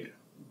Freud,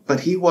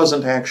 but he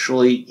wasn't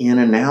actually in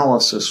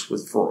analysis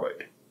with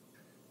Freud.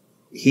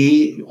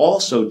 He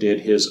also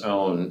did his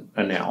own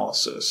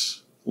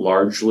analysis,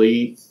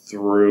 largely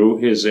through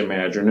his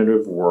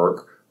imaginative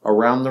work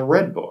around the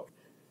Red Book.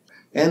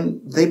 And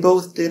they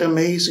both did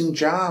amazing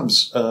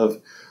jobs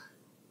of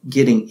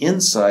getting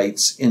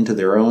insights into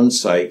their own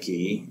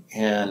psyche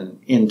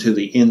and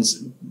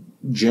into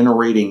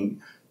generating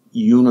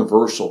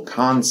universal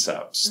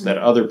concepts that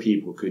other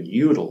people could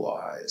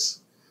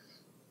utilize.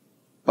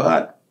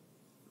 But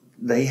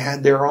they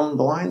had their own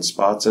blind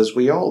spots, as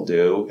we all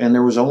do, and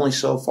there was only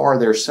so far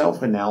their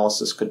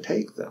self-analysis could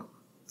take them.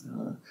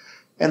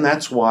 And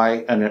that's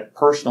why a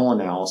personal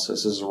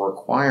analysis is a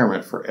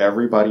requirement for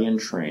everybody in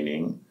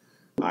training.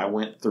 I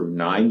went through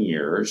 9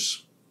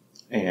 years,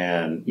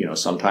 and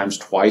sometimes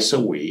twice a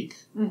week.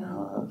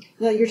 No,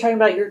 you're talking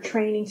about your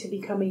training to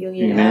become a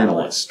Jungian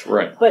analyst,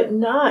 right? But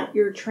not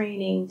your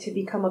training to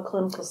become a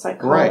clinical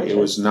psychologist. Right. It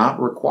was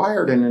not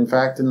required, and in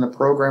fact, in the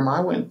program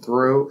I went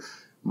through,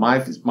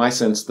 my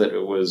sense that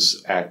it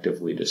was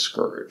actively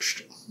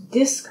discouraged.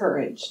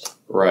 Discouraged.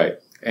 Right.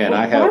 And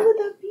why would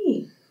that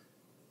be?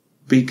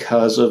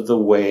 Because of the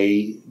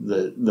way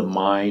the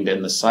mind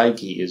and the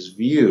psyche is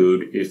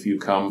viewed if you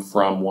come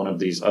from one of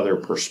these other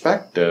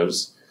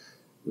perspectives,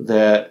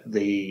 that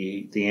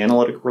the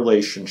analytic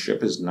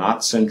relationship is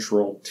not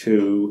central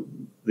to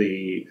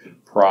the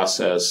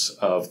process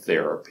of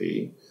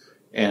therapy,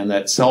 and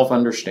that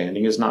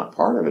self-understanding is not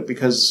part of it,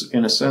 because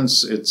in a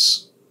sense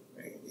it's,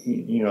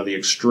 the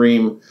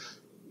extreme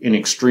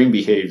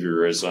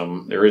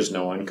behaviorism, there is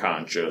no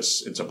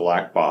unconscious, it's a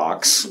black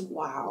box.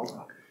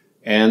 Wow.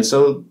 And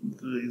so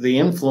the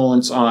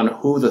influence on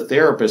who the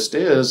therapist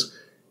is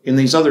in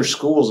these other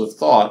schools of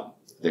thought,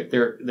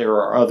 there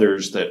are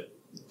others that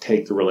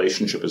take the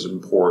relationship as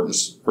important.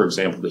 For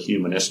example, the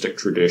humanistic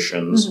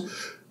traditions,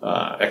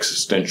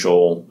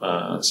 existential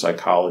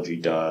psychology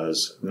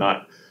does. I'm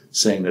not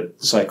saying that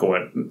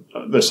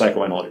the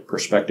psychoanalytic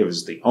perspective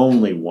is the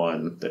only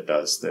one that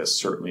does this.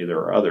 Certainly there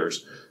are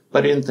others.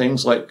 But in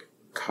things like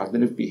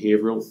cognitive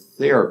behavioral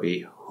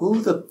therapy,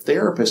 who the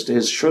therapist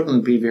is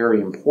shouldn't be very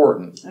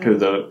important to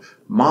the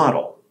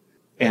model.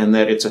 And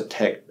that it's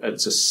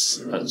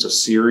a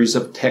series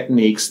of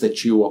techniques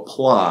that you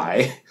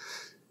apply.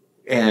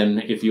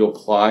 And if you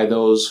apply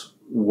those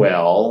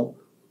well,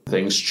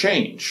 things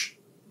change.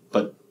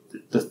 But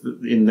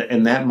in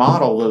that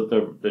model,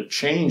 the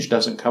change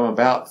doesn't come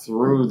about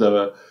through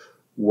the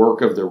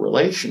work of the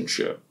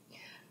relationship.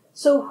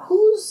 So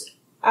who's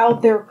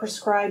out there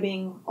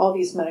prescribing all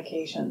these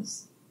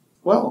medications?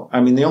 Well,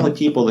 the only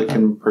people that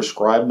can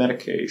prescribe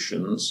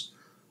medications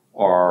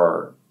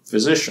are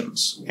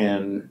physicians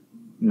and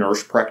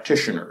nurse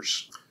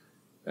practitioners.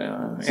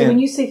 So when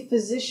you say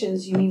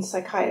physicians, you mean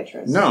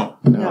psychiatrists? No.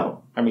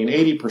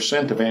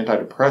 80% of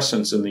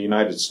antidepressants in the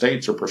United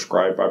States are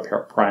prescribed by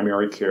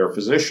primary care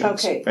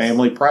physicians,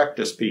 family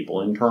practice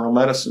people, internal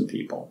medicine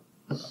people.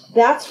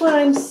 That's what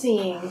I'm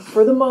seeing,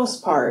 for the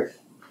most part,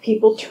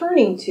 people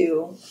turning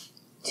to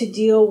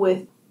deal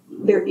with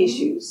their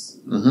issues.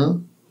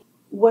 Mm-hmm.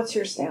 What's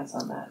your stance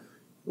on that?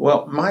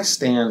 Well, my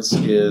stance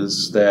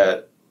is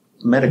that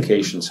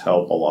medications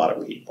help a lot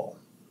of people.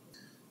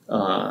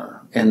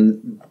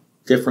 And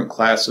different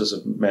classes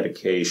of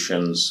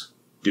medications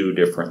do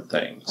different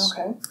things.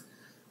 Okay.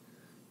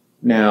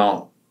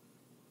 Now,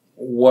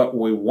 what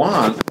we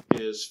want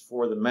is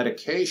for the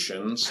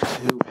medications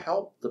to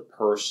help the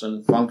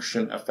person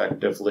function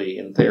effectively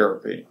in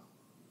therapy.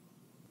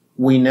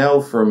 We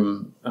know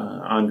from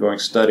ongoing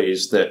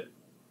studies that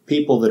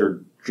people that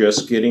are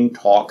just getting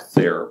talk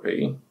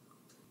therapy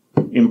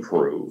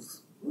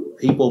improve.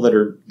 People that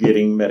are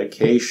getting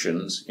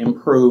medications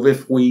improve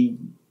if we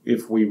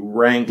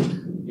rank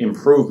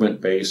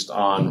improvement based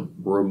on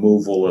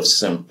removal of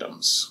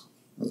symptoms.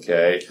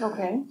 Okay?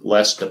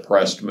 Less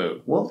depressed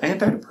mood. Well,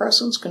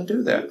 antidepressants can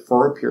do that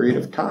for a period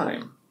of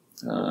time.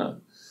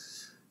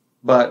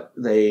 But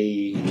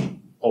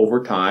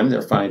over time,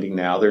 they're finding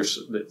now there's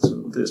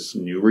this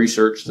new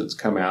research that's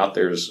come out.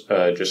 There's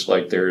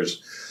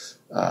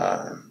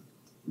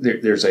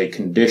there's a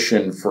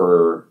condition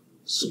for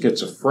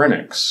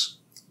schizophrenics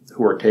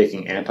who are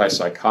taking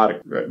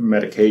antipsychotic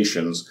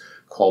medications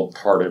called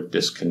tardive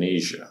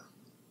dyskinesia,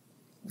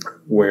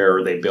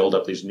 where they build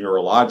up these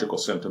neurological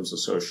symptoms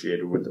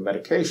associated with the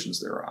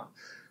medications they're on.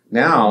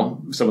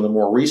 Now, some of the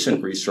more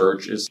recent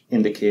research is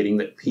indicating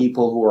that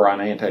people who are on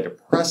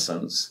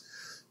antidepressants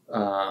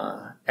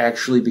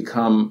actually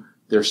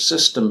their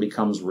system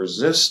becomes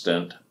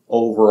resistant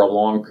over a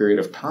long period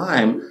of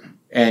time,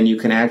 and you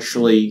can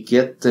actually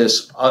get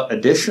this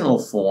additional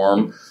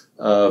form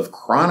of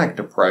chronic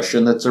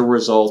depression that's a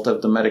result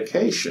of the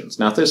medications.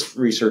 Now, this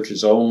research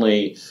is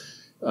only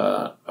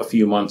a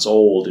few months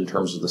old in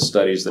terms of the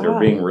studies that are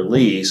being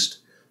released,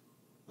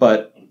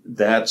 but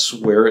that's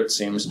where it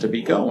seems to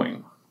be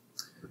going.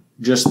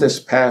 Just this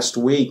past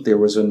week, there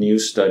was a new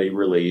study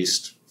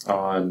released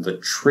on the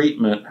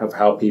treatment of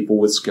how people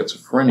with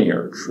schizophrenia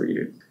are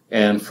treated.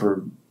 And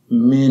for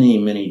many,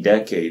 many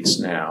decades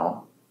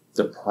now,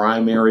 the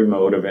primary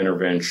mode of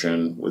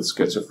intervention with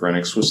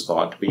schizophrenics was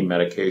thought to be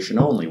medication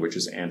only, which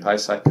is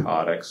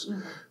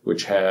antipsychotics,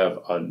 which have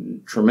a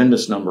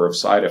tremendous number of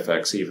side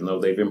effects, even though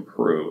they've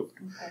improved.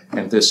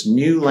 And this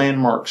new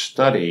landmark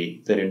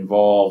study that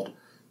involved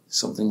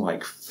something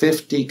like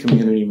 50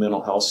 community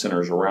mental health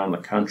centers around the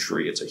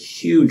country, it's a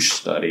huge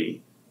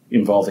study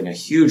involving a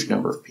huge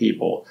number of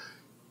people,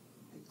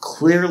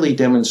 clearly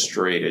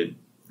demonstrated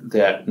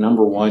that,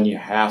 number one, you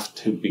have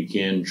to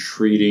begin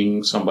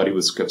treating somebody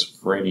with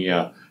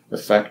schizophrenia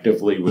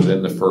effectively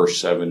within the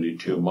first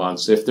 72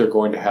 months if they're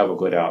going to have a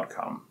good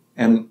outcome.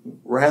 And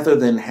rather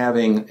than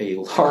having a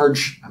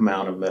large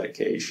amount of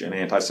medication,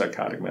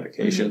 antipsychotic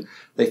medication,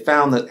 they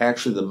found that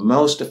actually the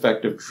most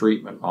effective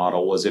treatment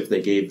model was if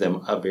they gave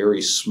them a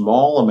very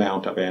small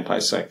amount of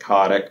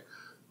antipsychotic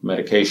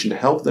medication to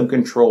help them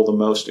control the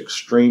most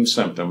extreme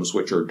symptoms,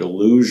 which are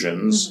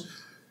delusions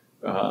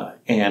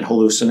and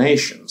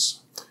hallucinations.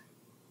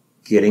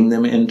 Getting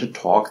them into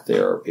talk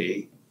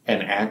therapy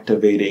and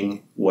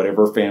activating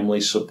whatever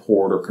family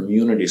support or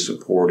community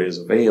support is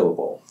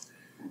available.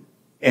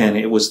 And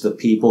it was the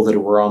people that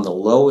were on the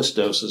lowest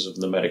doses of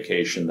the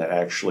medication that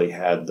actually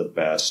had the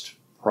best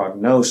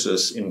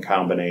prognosis in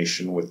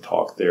combination with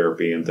talk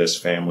therapy and this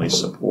family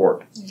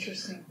support.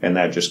 Interesting. And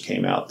that just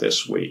came out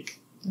this week.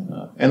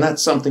 And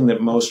that's something that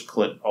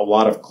a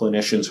lot of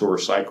clinicians who are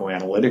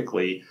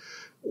psychoanalytically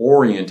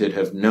oriented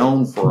have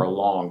known for a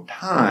long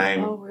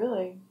time. Oh,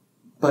 really?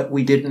 But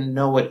we didn't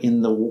know it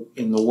in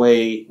the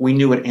way we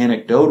knew it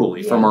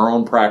anecdotally from our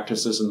own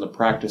practices and the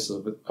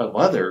practices of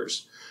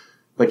others.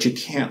 But you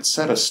can't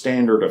set a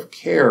standard of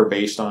care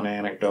based on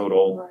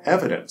anecdotal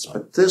evidence.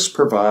 But this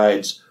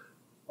provides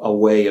a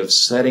way of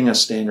setting a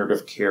standard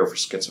of care for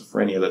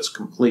schizophrenia that's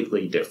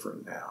completely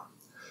different now.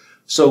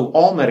 So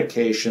all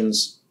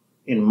medications,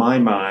 in my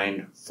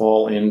mind,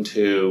 fall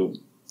into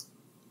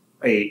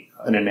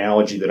an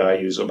analogy that I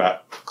use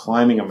about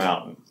climbing a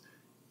mountain.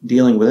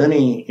 Dealing with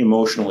any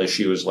emotional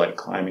issue is like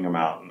climbing a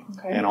mountain.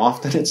 And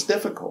often it's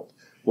difficult,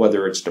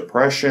 whether it's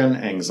depression,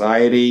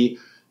 anxiety,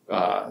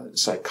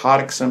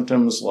 psychotic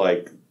symptoms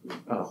like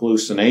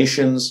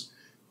hallucinations.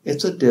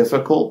 It's a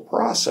difficult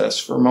process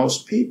for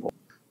most people.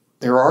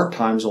 There are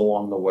times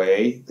along the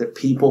way that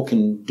people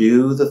can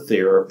do the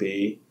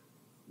therapy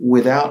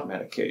without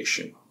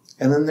medication.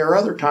 And then there are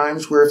other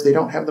times where if they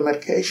don't have the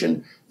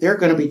medication, they're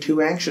going to be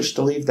too anxious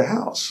to leave the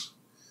house.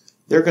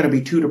 They're going to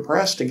be too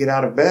depressed to get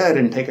out of bed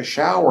and take a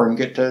shower and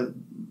get to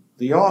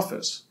the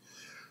office.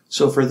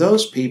 So for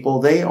those people,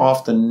 they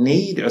often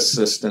need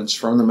assistance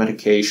from the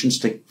medications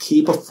to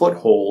keep a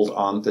foothold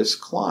on this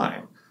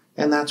climb.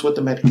 And that's what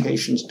the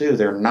medications do.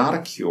 They're not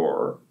a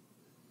cure.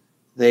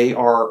 They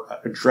are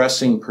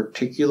addressing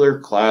particular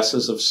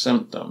classes of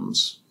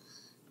symptoms,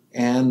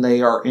 and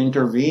they are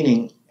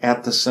intervening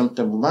at the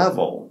symptom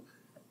level.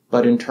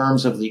 But in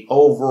terms of the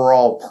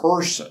overall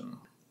person,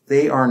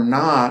 they are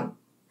not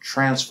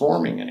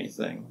transforming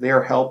anything. They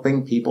are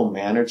helping people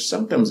manage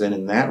symptoms, and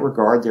in that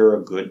regard, they're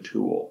a good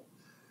tool.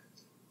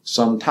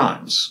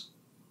 Sometimes.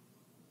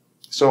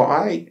 So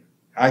I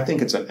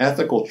think it's an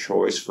ethical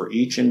choice for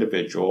each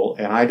individual,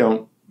 and I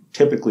do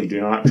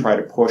not try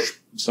to push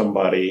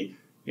somebody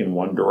in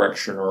one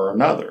direction or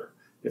another.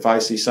 If I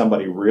see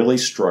somebody really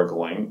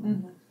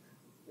struggling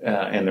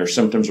and their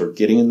symptoms are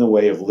getting in the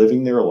way of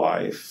living their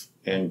life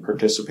and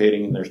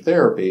participating in their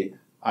therapy,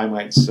 I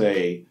might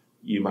say,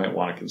 you might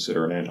want to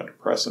consider an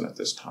antidepressant at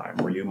this time,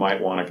 or you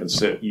might want to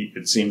consider,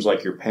 it seems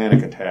like your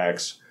panic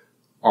attacks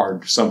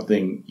are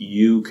something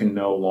you can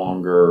no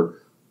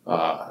longer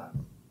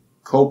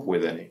cope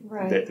with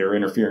that they're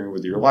interfering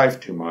with your life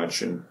too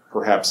much, and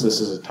perhaps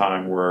this is a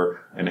time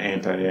where an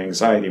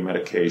anti-anxiety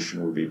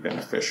medication would be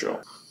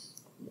beneficial.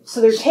 So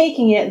they're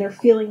taking it and they're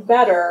feeling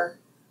better,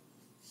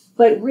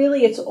 but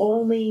really it's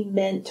only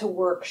meant to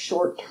work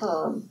short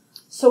term.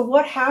 So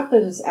what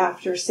happens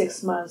after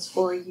 6 months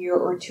or a year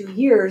or 2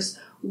 years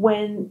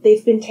when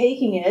they've been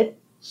taking it,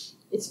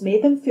 it's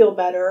made them feel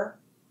better,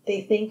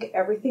 they think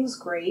everything's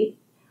great,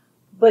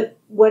 but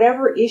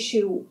whatever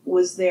issue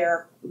was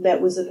there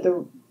that was at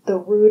the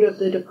root of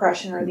the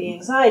depression or the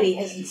anxiety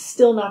has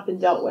still not been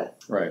dealt with.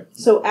 Right.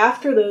 So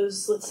after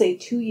those, let's say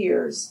 2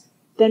 years,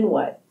 then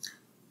what?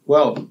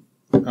 Well,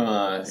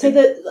 say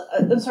that,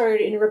 I'm sorry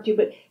to interrupt you,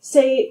 but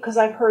say, because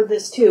I've heard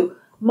this too,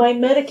 my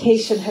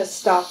medication has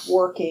stopped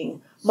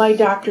working. My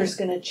doctor's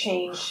going to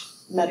change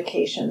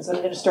medications. I'm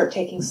going to start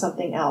taking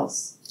something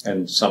else.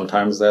 And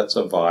sometimes that's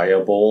a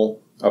viable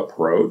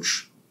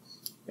approach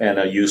and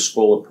a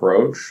useful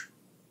approach.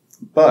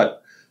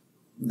 But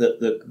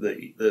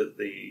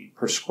the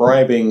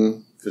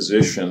prescribing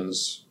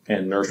physicians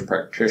and nurse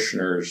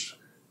practitioners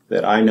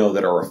that I know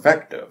that are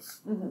effective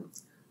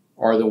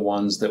are the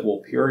ones that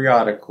will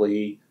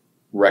periodically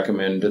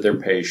recommend to their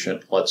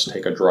patient, let's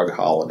take a drug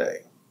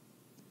holiday.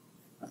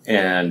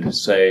 And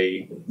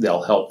say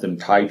they'll help them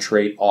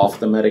titrate off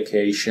the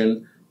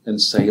medication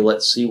and say,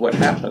 let's see what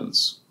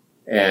happens.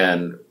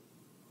 And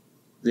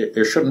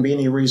there shouldn't be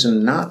any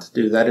reason not to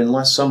do that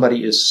unless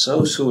somebody is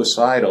so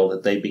suicidal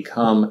that they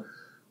become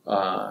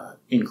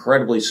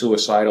incredibly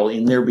suicidal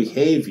in their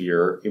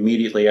behavior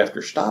immediately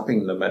after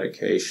stopping the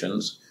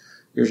medications.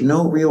 There's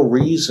no real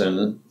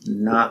reason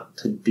not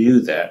to do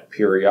that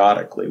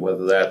periodically,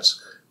 whether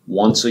that's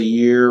once a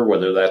year,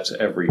 whether that's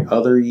every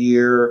other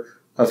year,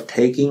 of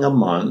taking a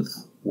month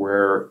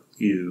where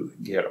you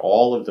get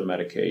all of the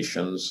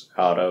medications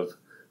out of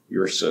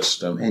your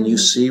system and you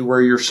see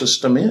where your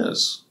system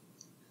is.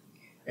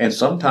 And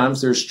sometimes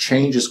there's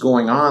changes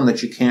going on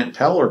that you can't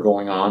tell are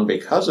going on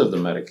because of the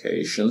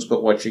medications,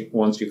 but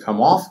once you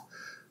come off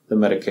the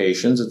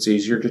medications, it's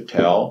easier to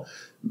tell.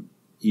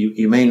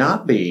 You may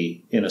not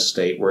be in a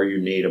state where you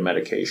need a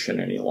medication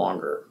any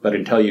longer, but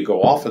until you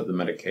go off of the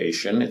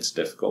medication, it's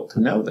difficult to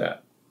know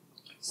that.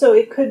 So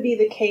it could be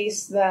the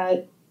case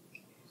that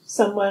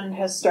someone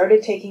has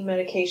started taking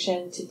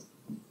medication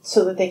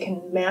so that they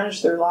can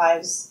manage their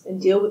lives and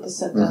deal with the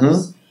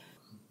symptoms,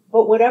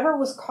 but whatever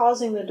was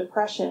causing the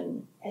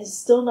depression has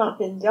still not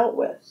been dealt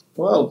with.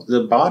 Well,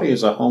 the body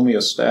is a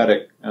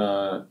homeostatic,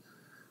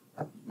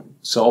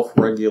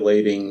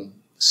 self-regulating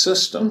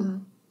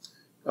system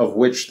of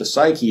which the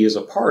psyche is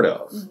a part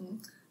of.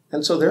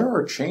 And so there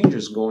are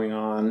changes going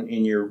on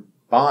in your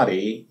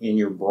body, in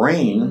your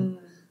brain,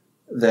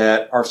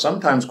 that are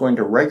sometimes going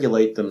to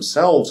regulate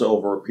themselves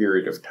over a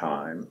period of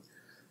time.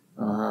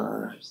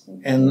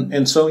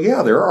 And so,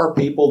 yeah, there are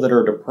people that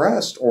are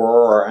depressed or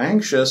are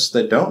anxious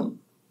that don't.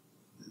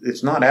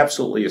 It's not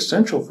absolutely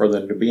essential for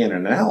them to be in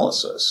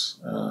analysis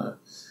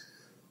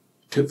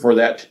for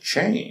that to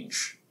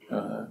change.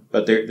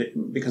 But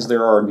because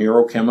there are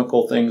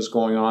neurochemical things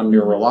going on,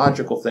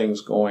 neurological things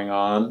going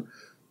on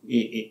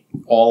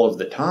all of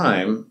the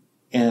time,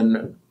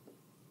 and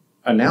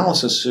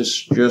analysis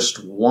is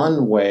just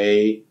one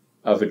way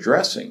of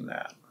addressing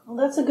that. Well,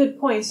 that's a good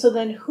point. So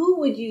then who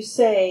would you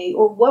say,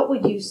 or what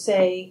would you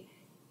say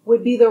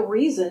would be the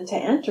reason to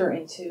enter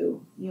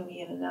into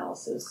Jungian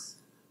analysis?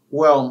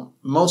 Well,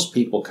 most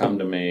people come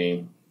to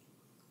me,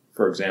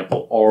 for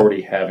example,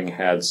 already having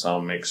had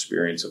some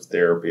experience of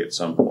therapy at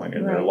some point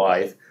in their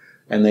life,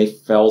 and they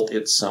felt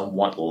it's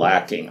somewhat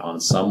lacking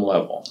on some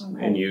level.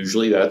 And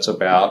usually that's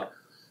about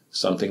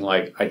something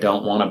like, I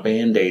don't want a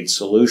Band-Aid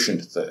solution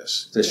to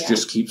this. This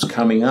just keeps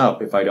coming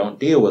up if I don't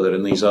deal with it,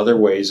 and these other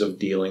ways of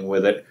dealing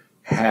with it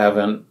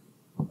haven't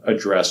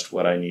addressed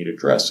what I need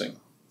addressing.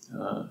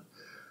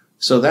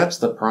 So that's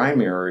the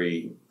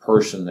primary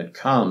person that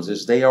comes,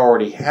 is they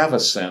already have a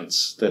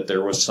sense that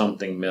there was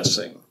something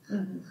missing.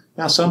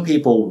 Now, some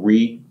people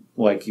read,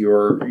 like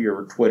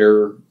your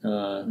Twitter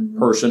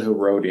person who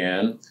wrote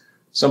in,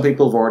 some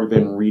people have already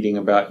been reading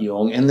about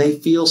Jung, and they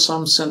feel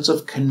some sense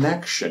of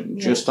connection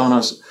just on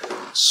a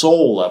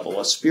soul level,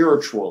 a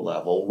spiritual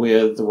level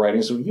with the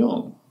writings of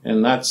Jung.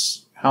 And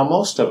that's how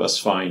most of us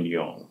find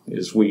Jung,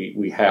 is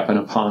we happen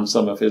upon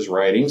some of his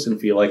writings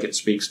and feel like it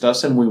speaks to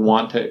us, and we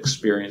want to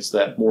experience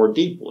that more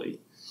deeply.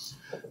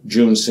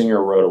 June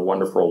Singer wrote a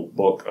wonderful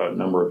book a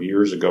number of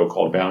years ago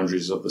called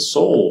Boundaries of the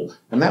Soul,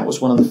 and that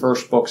was one of the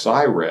first books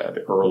I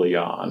read early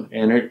on.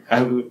 And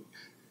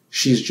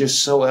she's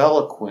just so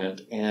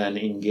eloquent and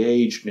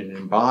engaged and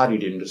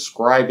embodied in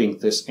describing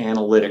this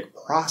analytic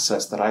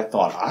process that I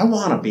thought, I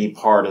want to be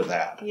part of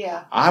that.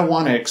 Yeah. I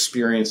want to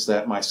experience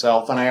that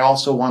myself, and I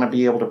also want to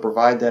be able to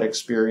provide that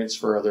experience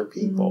for other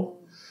people.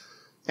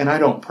 And I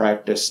don't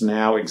practice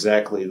now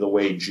exactly the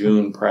way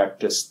June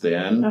practiced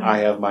then. I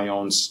have my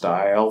own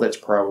style that's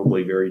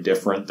probably very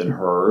different than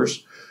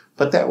hers.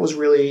 But that was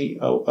really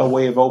a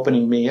way of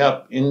opening me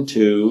up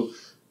into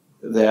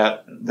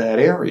that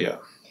area.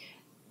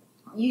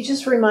 You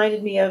just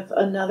reminded me of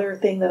another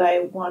thing that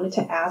I wanted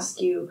to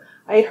ask you.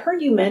 I had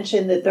heard you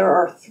mention that there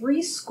are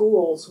 3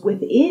 schools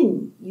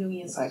within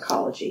Jungian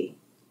psychology.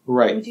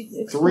 Right. Would you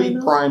explain 3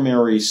 those?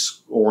 primary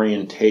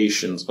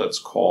orientations, let's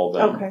call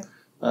them. Okay.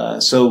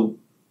 So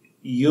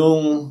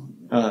Jung,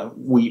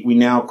 we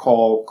now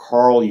call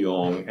Carl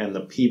Jung and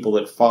the people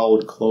that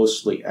followed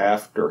closely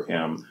after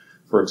him,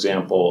 for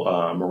example,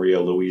 Maria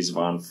Louise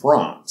von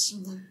Franz,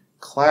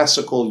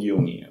 classical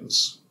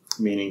Jungians,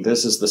 meaning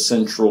this is the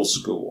central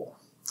school.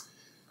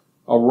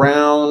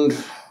 Around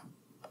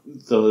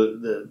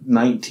the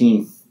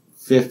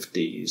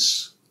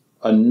 1950s,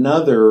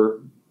 another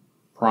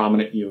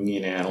prominent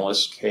Jungian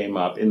analyst came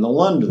up in the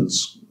London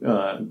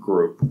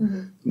group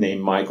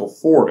named Michael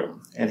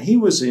Fordham, and he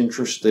was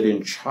interested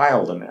in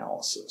child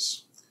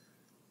analysis.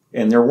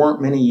 And there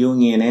weren't many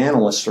Jungian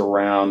analysts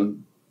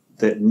around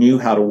that knew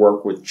how to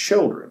work with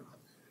children.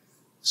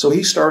 So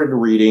he started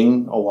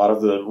reading a lot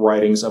of the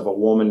writings of a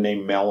woman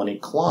named Melanie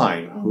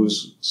Klein,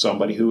 who's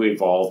somebody who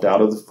evolved out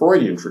of the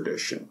Freudian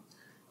tradition.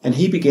 And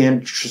he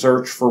began to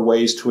search for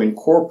ways to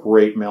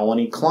incorporate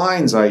Melanie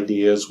Klein's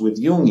ideas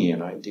with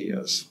Jungian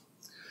ideas.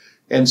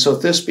 And so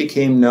this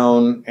became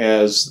known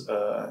as,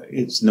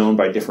 it's known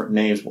by different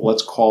names, but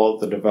let's call it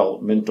the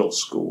developmental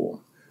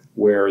school,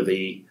 where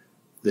the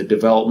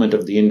development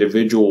of the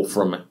individual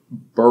from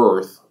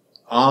birth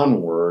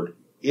onward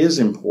is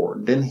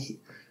important. And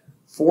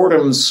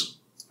Fordham's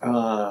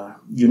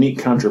unique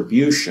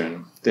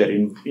contribution that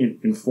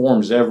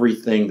informs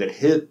everything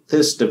that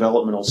this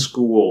developmental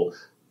school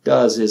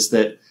does is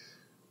that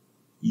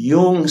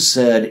Jung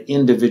said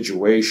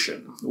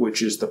individuation,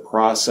 which is the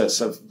process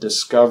of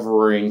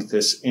discovering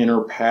this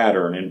inner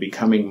pattern and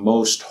becoming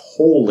most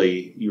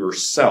wholly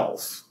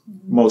yourself,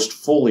 most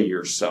fully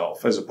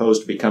yourself, as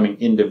opposed to becoming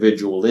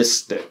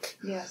individualistic,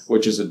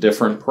 which is a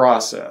different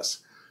process.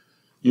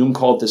 Jung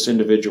called this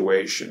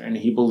individuation, and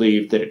he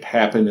believed that it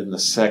happened in the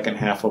second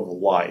half of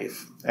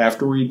life,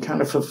 after we'd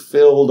kind of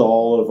fulfilled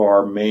all of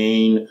our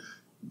main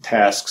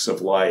tasks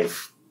of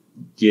life,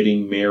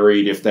 getting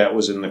married, if that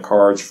was in the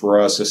cards for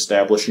us,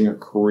 establishing a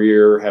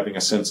career, having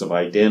a sense of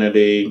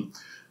identity,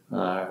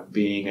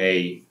 being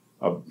a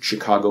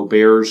Chicago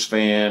Bears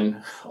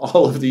fan,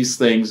 all of these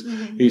things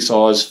he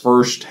saw as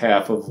first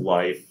half of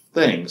life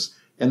things.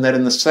 And that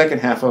in the second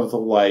half of the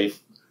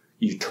life,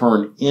 you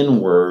turn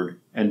inward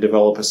and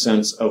develop a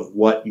sense of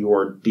what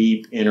your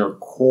deep inner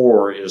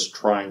core is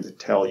trying to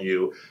tell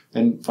you,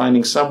 and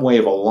finding some way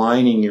of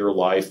aligning your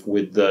life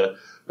with the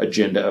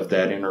agenda of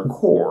that inner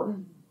core.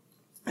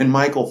 And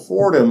Michael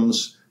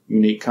Fordham's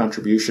unique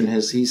contribution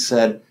is he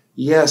said,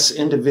 yes,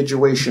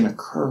 individuation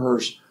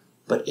occurs,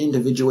 but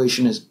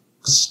individuation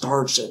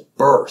starts at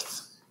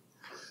birth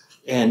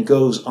and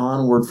goes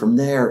onward from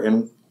there.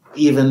 And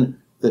even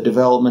the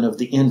development of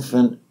the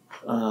infant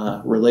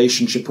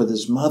relationship with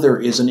his mother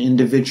is an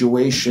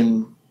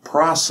individuation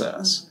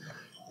process.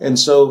 And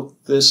so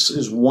this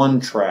is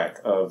one track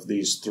of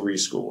these three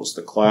schools,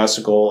 the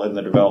classical and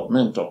the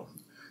developmental.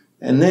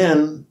 And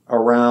then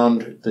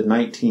around the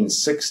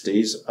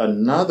 1960s,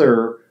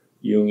 another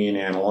Jungian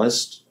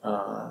analyst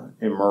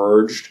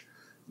emerged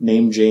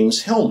named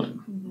James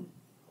Hillman.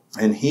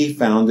 And he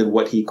founded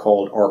what he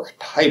called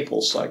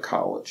Archetypal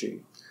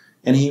Psychology.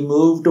 And he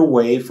moved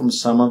away from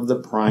some of the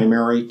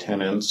primary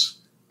tenets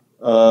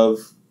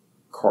of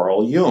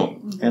Carl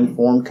Jung and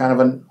formed kind of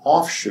an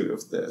offshoot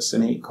of this.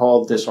 And he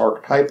called this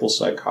Archetypal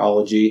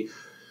Psychology,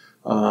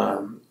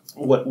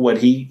 what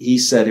he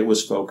said it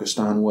was focused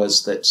on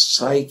was that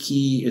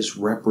psyche is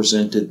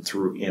represented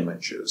through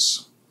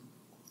images.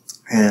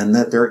 And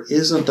that there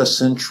isn't a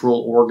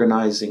central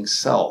organizing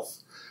self.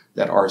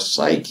 That our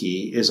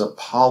psyche is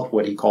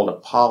what he called a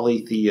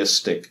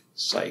polytheistic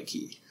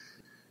psyche.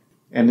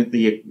 And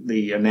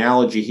the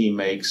analogy he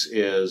makes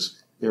is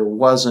there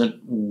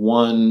wasn't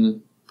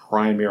one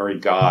primary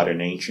god in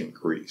ancient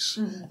Greece.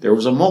 There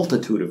was a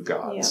multitude of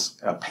gods,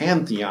 a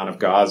pantheon of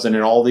gods, and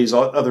then all these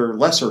other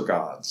lesser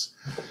gods.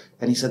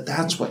 And he said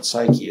that's what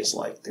psyche is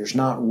like. There's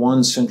not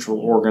one central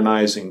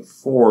organizing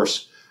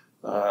force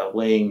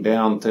laying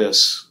down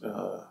this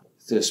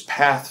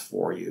path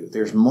for you.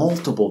 There's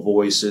multiple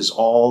voices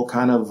all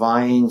kind of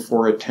vying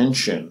for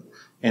attention.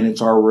 And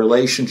it's our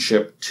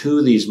relationship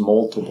to these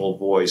multiple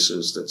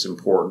voices that's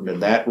important.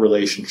 And that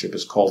relationship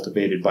is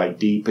cultivated by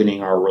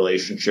deepening our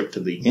relationship to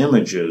the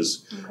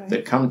images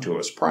that come to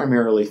us,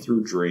 primarily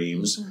through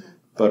dreams,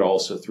 but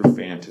also through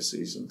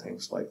fantasies and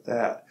things like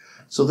that.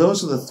 So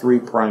those are the three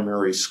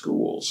primary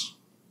schools.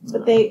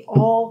 But they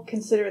all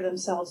consider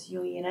themselves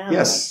Jungian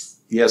analysts.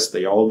 Yes,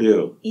 they all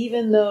do.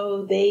 Even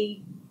though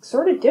they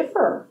sort of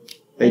differ.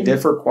 They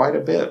differ quite a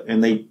bit,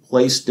 and they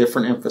place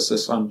different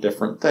emphasis on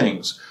different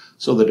things.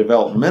 So the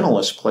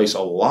developmentalists place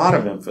a lot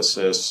of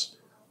emphasis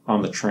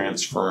on the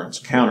transference,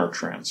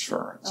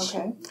 countertransference.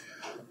 Okay.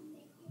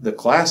 The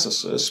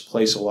classicists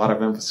place a lot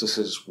of emphasis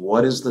on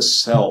what is the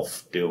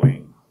self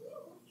doing?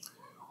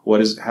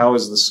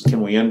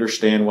 Can we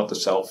understand what the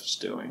self is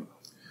doing?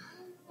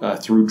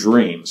 Through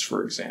dreams,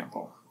 for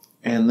example.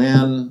 And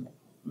then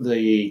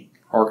the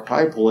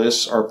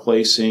archetypalists are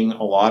placing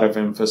a lot of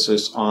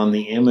emphasis on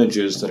the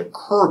images that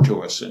occur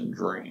to us in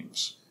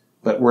dreams.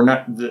 But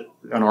an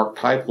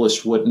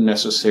archetypalist wouldn't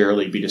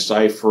necessarily be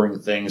deciphering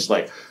things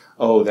like,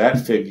 oh,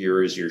 that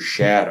figure is your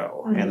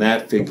shadow, and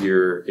that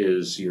figure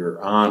is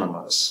your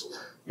animus,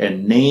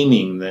 and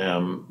naming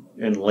them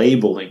and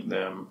labeling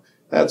them.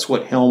 That's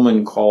what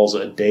Hillman calls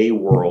a day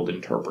world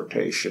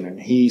interpretation. And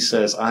he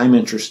says, I'm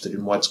interested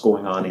in what's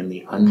going on in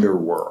the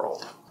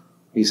underworld.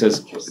 He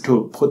says,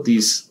 to put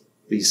these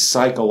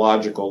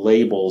psychological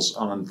labels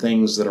on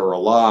things that are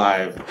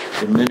alive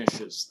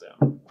diminishes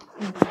them.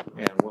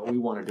 And what we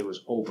want to do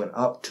is open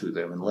up to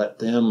them and let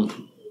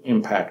them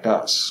impact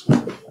us.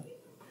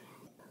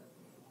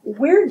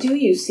 where do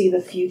you see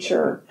the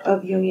future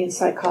of Jungian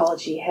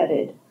psychology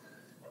headed?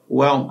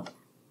 Well,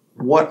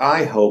 what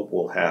I hope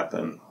will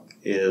happen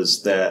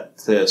is that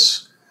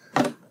this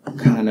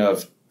kind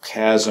of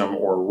chasm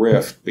or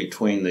rift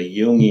between the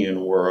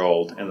Jungian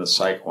world and the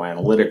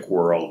psychoanalytic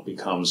world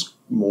becomes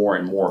more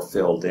and more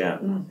filled in.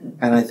 Mm-hmm.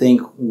 And I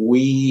think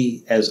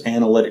we, as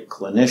analytic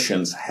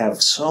clinicians,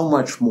 have so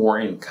much more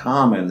in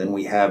common than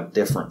we have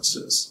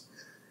differences.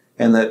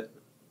 And that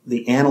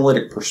the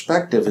analytic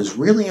perspective is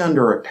really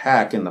under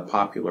attack in the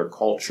popular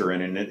culture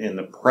and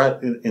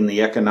in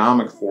the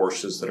economic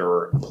forces that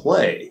are at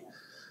play,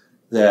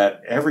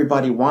 that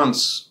everybody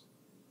wants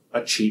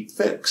a cheap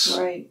fix.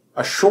 Right.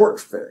 A short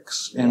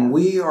fix. And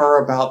we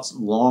are about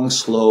long,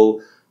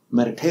 slow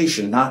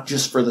meditation, not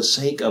just for the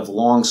sake of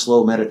long,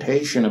 slow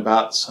meditation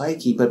about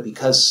psyche, but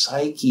because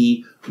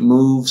psyche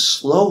moves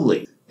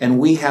slowly. And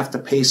we have to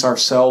pace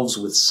ourselves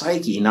with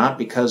psyche, not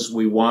because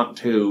we want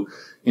to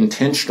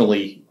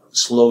intentionally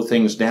slow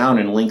things down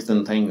and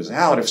lengthen things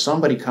out. If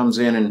somebody comes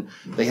in and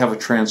they have a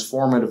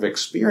transformative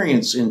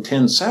experience in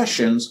 10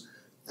 sessions,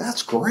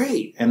 that's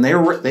great. And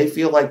they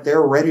feel like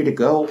they're ready to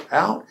go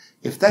out.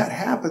 If that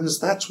happens,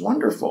 that's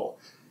wonderful.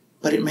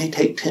 But it may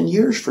take 10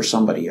 years for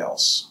somebody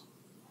else.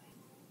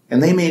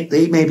 And they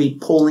may be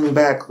pulling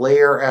back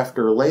layer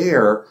after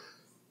layer.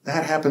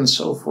 That happens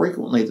so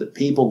frequently that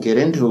people get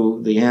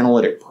into the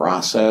analytic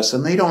process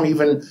and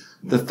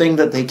the thing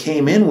that they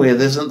came in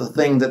with isn't the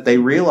thing that they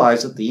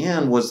realize at the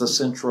end was the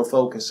central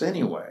focus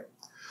anyway.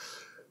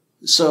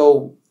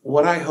 So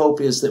what I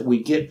hope is that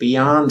we get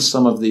beyond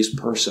some of these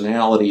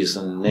personalities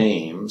and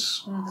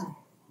names.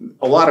 Mm-hmm.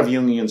 A lot of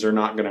Jungians are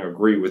not going to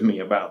agree with me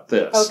about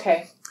this.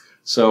 Okay.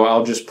 So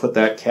I'll just put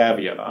that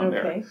caveat on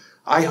there.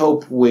 I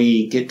hope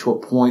we get to a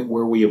point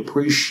where we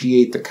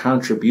appreciate the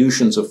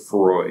contributions of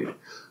Freud,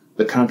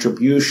 the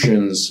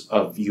contributions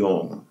of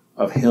Jung,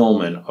 of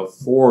Hillman, of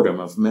Fordham,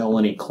 of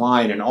Melanie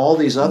Klein, and all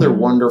these other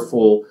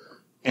wonderful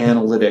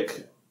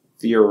analytic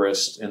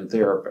theorists and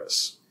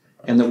therapists.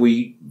 And that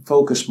we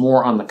focus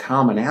more on the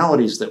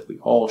commonalities that we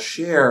all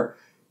share,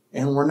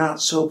 and we're not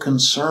so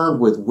concerned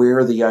with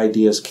where the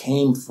ideas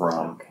came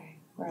from,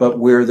 but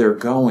where they're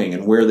going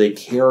and where they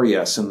carry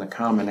us in the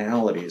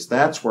commonalities.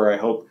 That's where I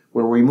hope,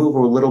 where we move a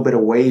little bit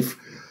away,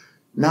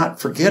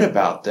 not forget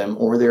about them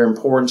or their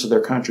importance or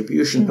their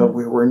contribution, but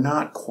where we're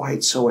not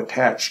quite so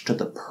attached to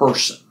the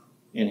person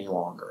any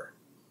longer.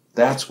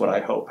 That's what I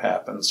hope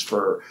happens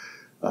for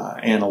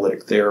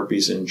analytic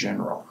therapies in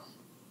general.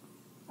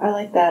 I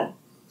like that.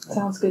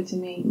 Sounds good to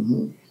me.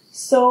 Mm-hmm.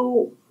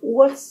 So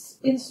what's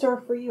in store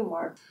for you,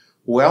 Mark?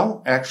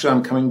 Well, actually,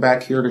 I'm coming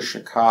back here to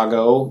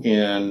Chicago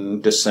in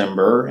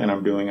December, and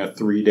I'm doing a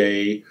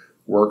 3-day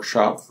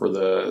workshop for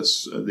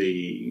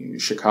the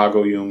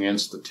Chicago Jung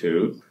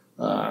Institute.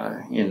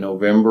 In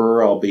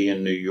November, I'll be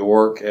in New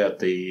York at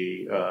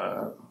the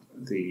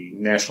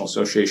National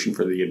Association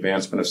for the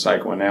Advancement of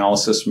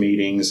Psychoanalysis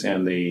meetings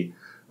and the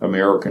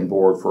American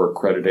Board for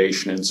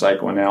Accreditation in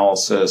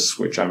Psychoanalysis,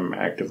 which I'm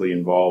actively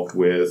involved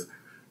with.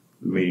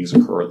 The meetings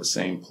occur at the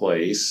same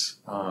place.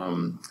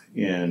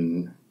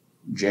 In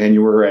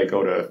January, I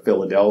go to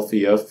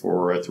Philadelphia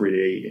for a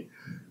 3-day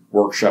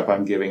workshop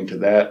I'm giving to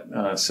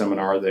that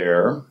seminar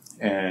there.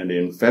 And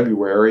in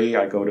February,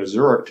 I go to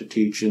Zürich to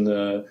teach in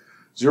the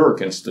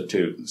Zürich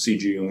Institute,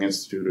 C.G. Jung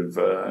Institute of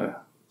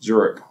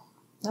Zürich.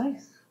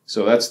 Nice.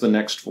 So that's the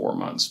next 4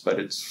 months, but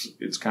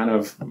it's kind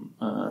of,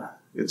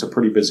 it's a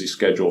pretty busy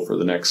schedule for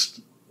the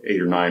next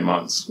 8 or 9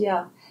 months.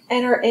 Yeah.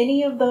 And are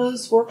any of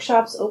those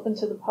workshops open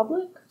to the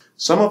public?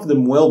 Some of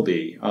them will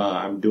be.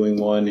 I'm doing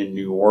one in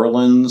New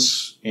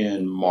Orleans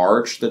in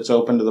March that's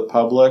open to the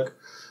public.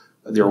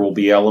 There will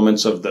be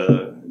elements of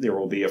there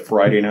will be a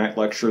Friday night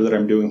lecture that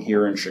I'm doing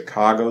here in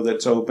Chicago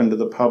that's open to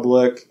the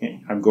public.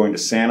 I'm going to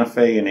Santa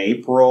Fe in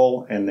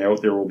April, and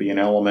there will be an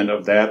element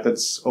of that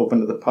that's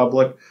open to the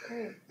public.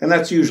 Great. And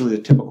that's usually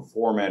the typical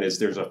format is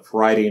there's a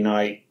Friday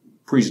night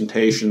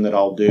presentation that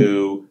I'll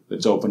do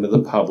that's open to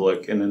the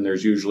public, and then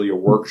there's usually a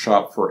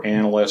workshop for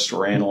analysts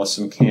or analysts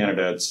and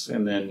candidates,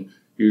 and then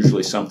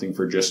usually something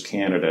for just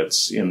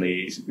candidates in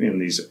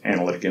these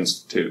analytic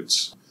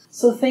institutes.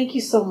 So thank you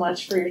so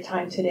much for your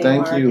time today,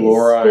 Thank Mark. you,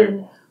 Laura. It's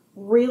been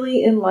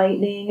really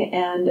enlightening,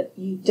 and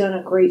you've done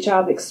a great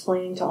job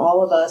explaining to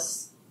all of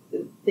us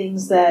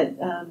things that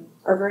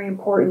are very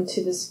important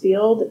to this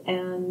field,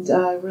 and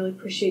I really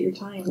appreciate your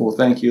time. Well,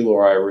 thank you,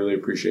 Laura. I really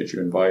appreciate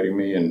you inviting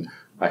me, and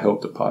I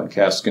hope the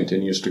podcast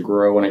continues to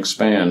grow and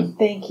expand.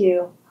 Thank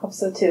you. Hope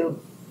so, too.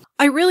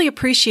 I really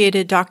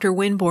appreciated Dr.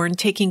 Winborn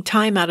taking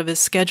time out of his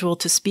schedule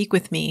to speak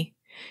with me.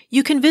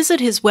 You can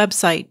visit his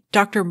website,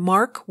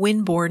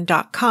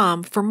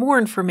 drmarkwinborn.com, for more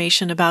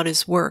information about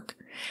his work.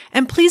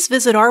 And please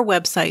visit our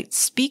website,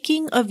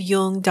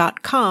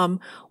 speakingofjung.com,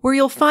 where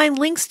you'll find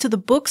links to the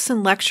books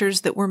and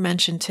lectures that were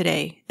mentioned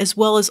today, as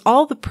well as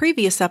all the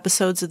previous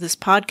episodes of this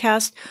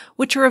podcast,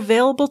 which are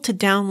available to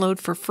download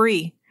for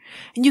free.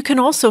 And you can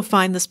also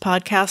find this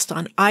podcast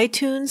on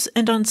iTunes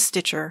and on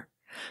Stitcher.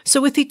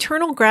 So with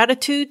eternal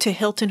gratitude to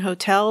Hilton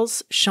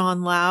Hotels,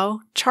 Sean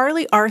Lau,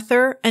 Charlie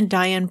Arthur, and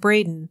Diane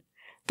Braden,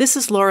 this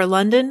is Laura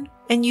London,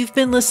 and you've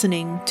been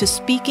listening to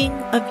Speaking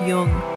of Jung.